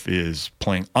 Kucherov is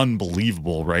playing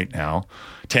unbelievable right now.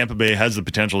 Tampa Bay has the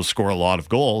potential to score a lot of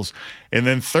goals. And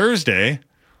then Thursday,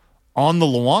 on the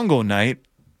Luongo night,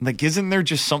 like, isn't there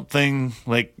just something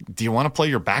like, do you want to play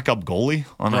your backup goalie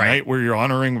on a night where you're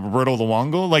honoring Roberto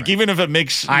Luongo? Like, even if it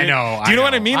makes... I know. Do you know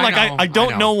what I mean? I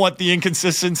don't know what the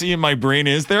inconsistency in my brain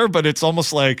is there, but it's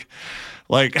almost like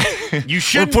you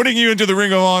should. We're putting you into the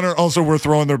Ring of Honor. Also,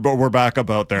 we're backup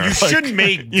out there. You shouldn't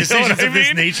make decisions of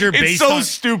this nature based on...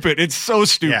 stupid. It's so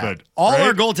stupid. Yeah. All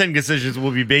our goaltending decisions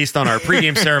will be based on our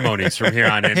pregame ceremonies from here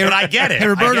on in. But I get it. Hey,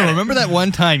 Roberto, remember that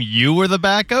one time you were the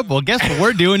backup? Well, guess what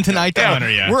we're doing tonight to honor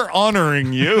you? We're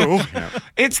honoring you.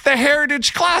 It's the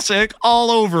Heritage Classic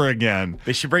all over again.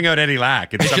 They should bring out Eddie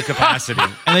Lack in some capacity.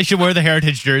 And they should wear the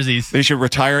Heritage jerseys. They should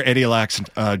retire Eddie Lack's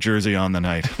jersey on the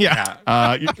night. Yeah.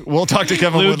 We'll talk to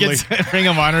Kevin Lou Woodley. gets Ring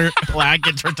of Honor, Lack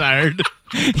gets retired.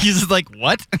 He's just like,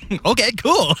 what? Okay,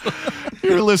 cool.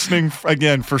 You're listening,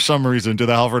 again, for some reason, to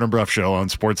the Halford and Bruff Show on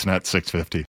Sportsnet 650.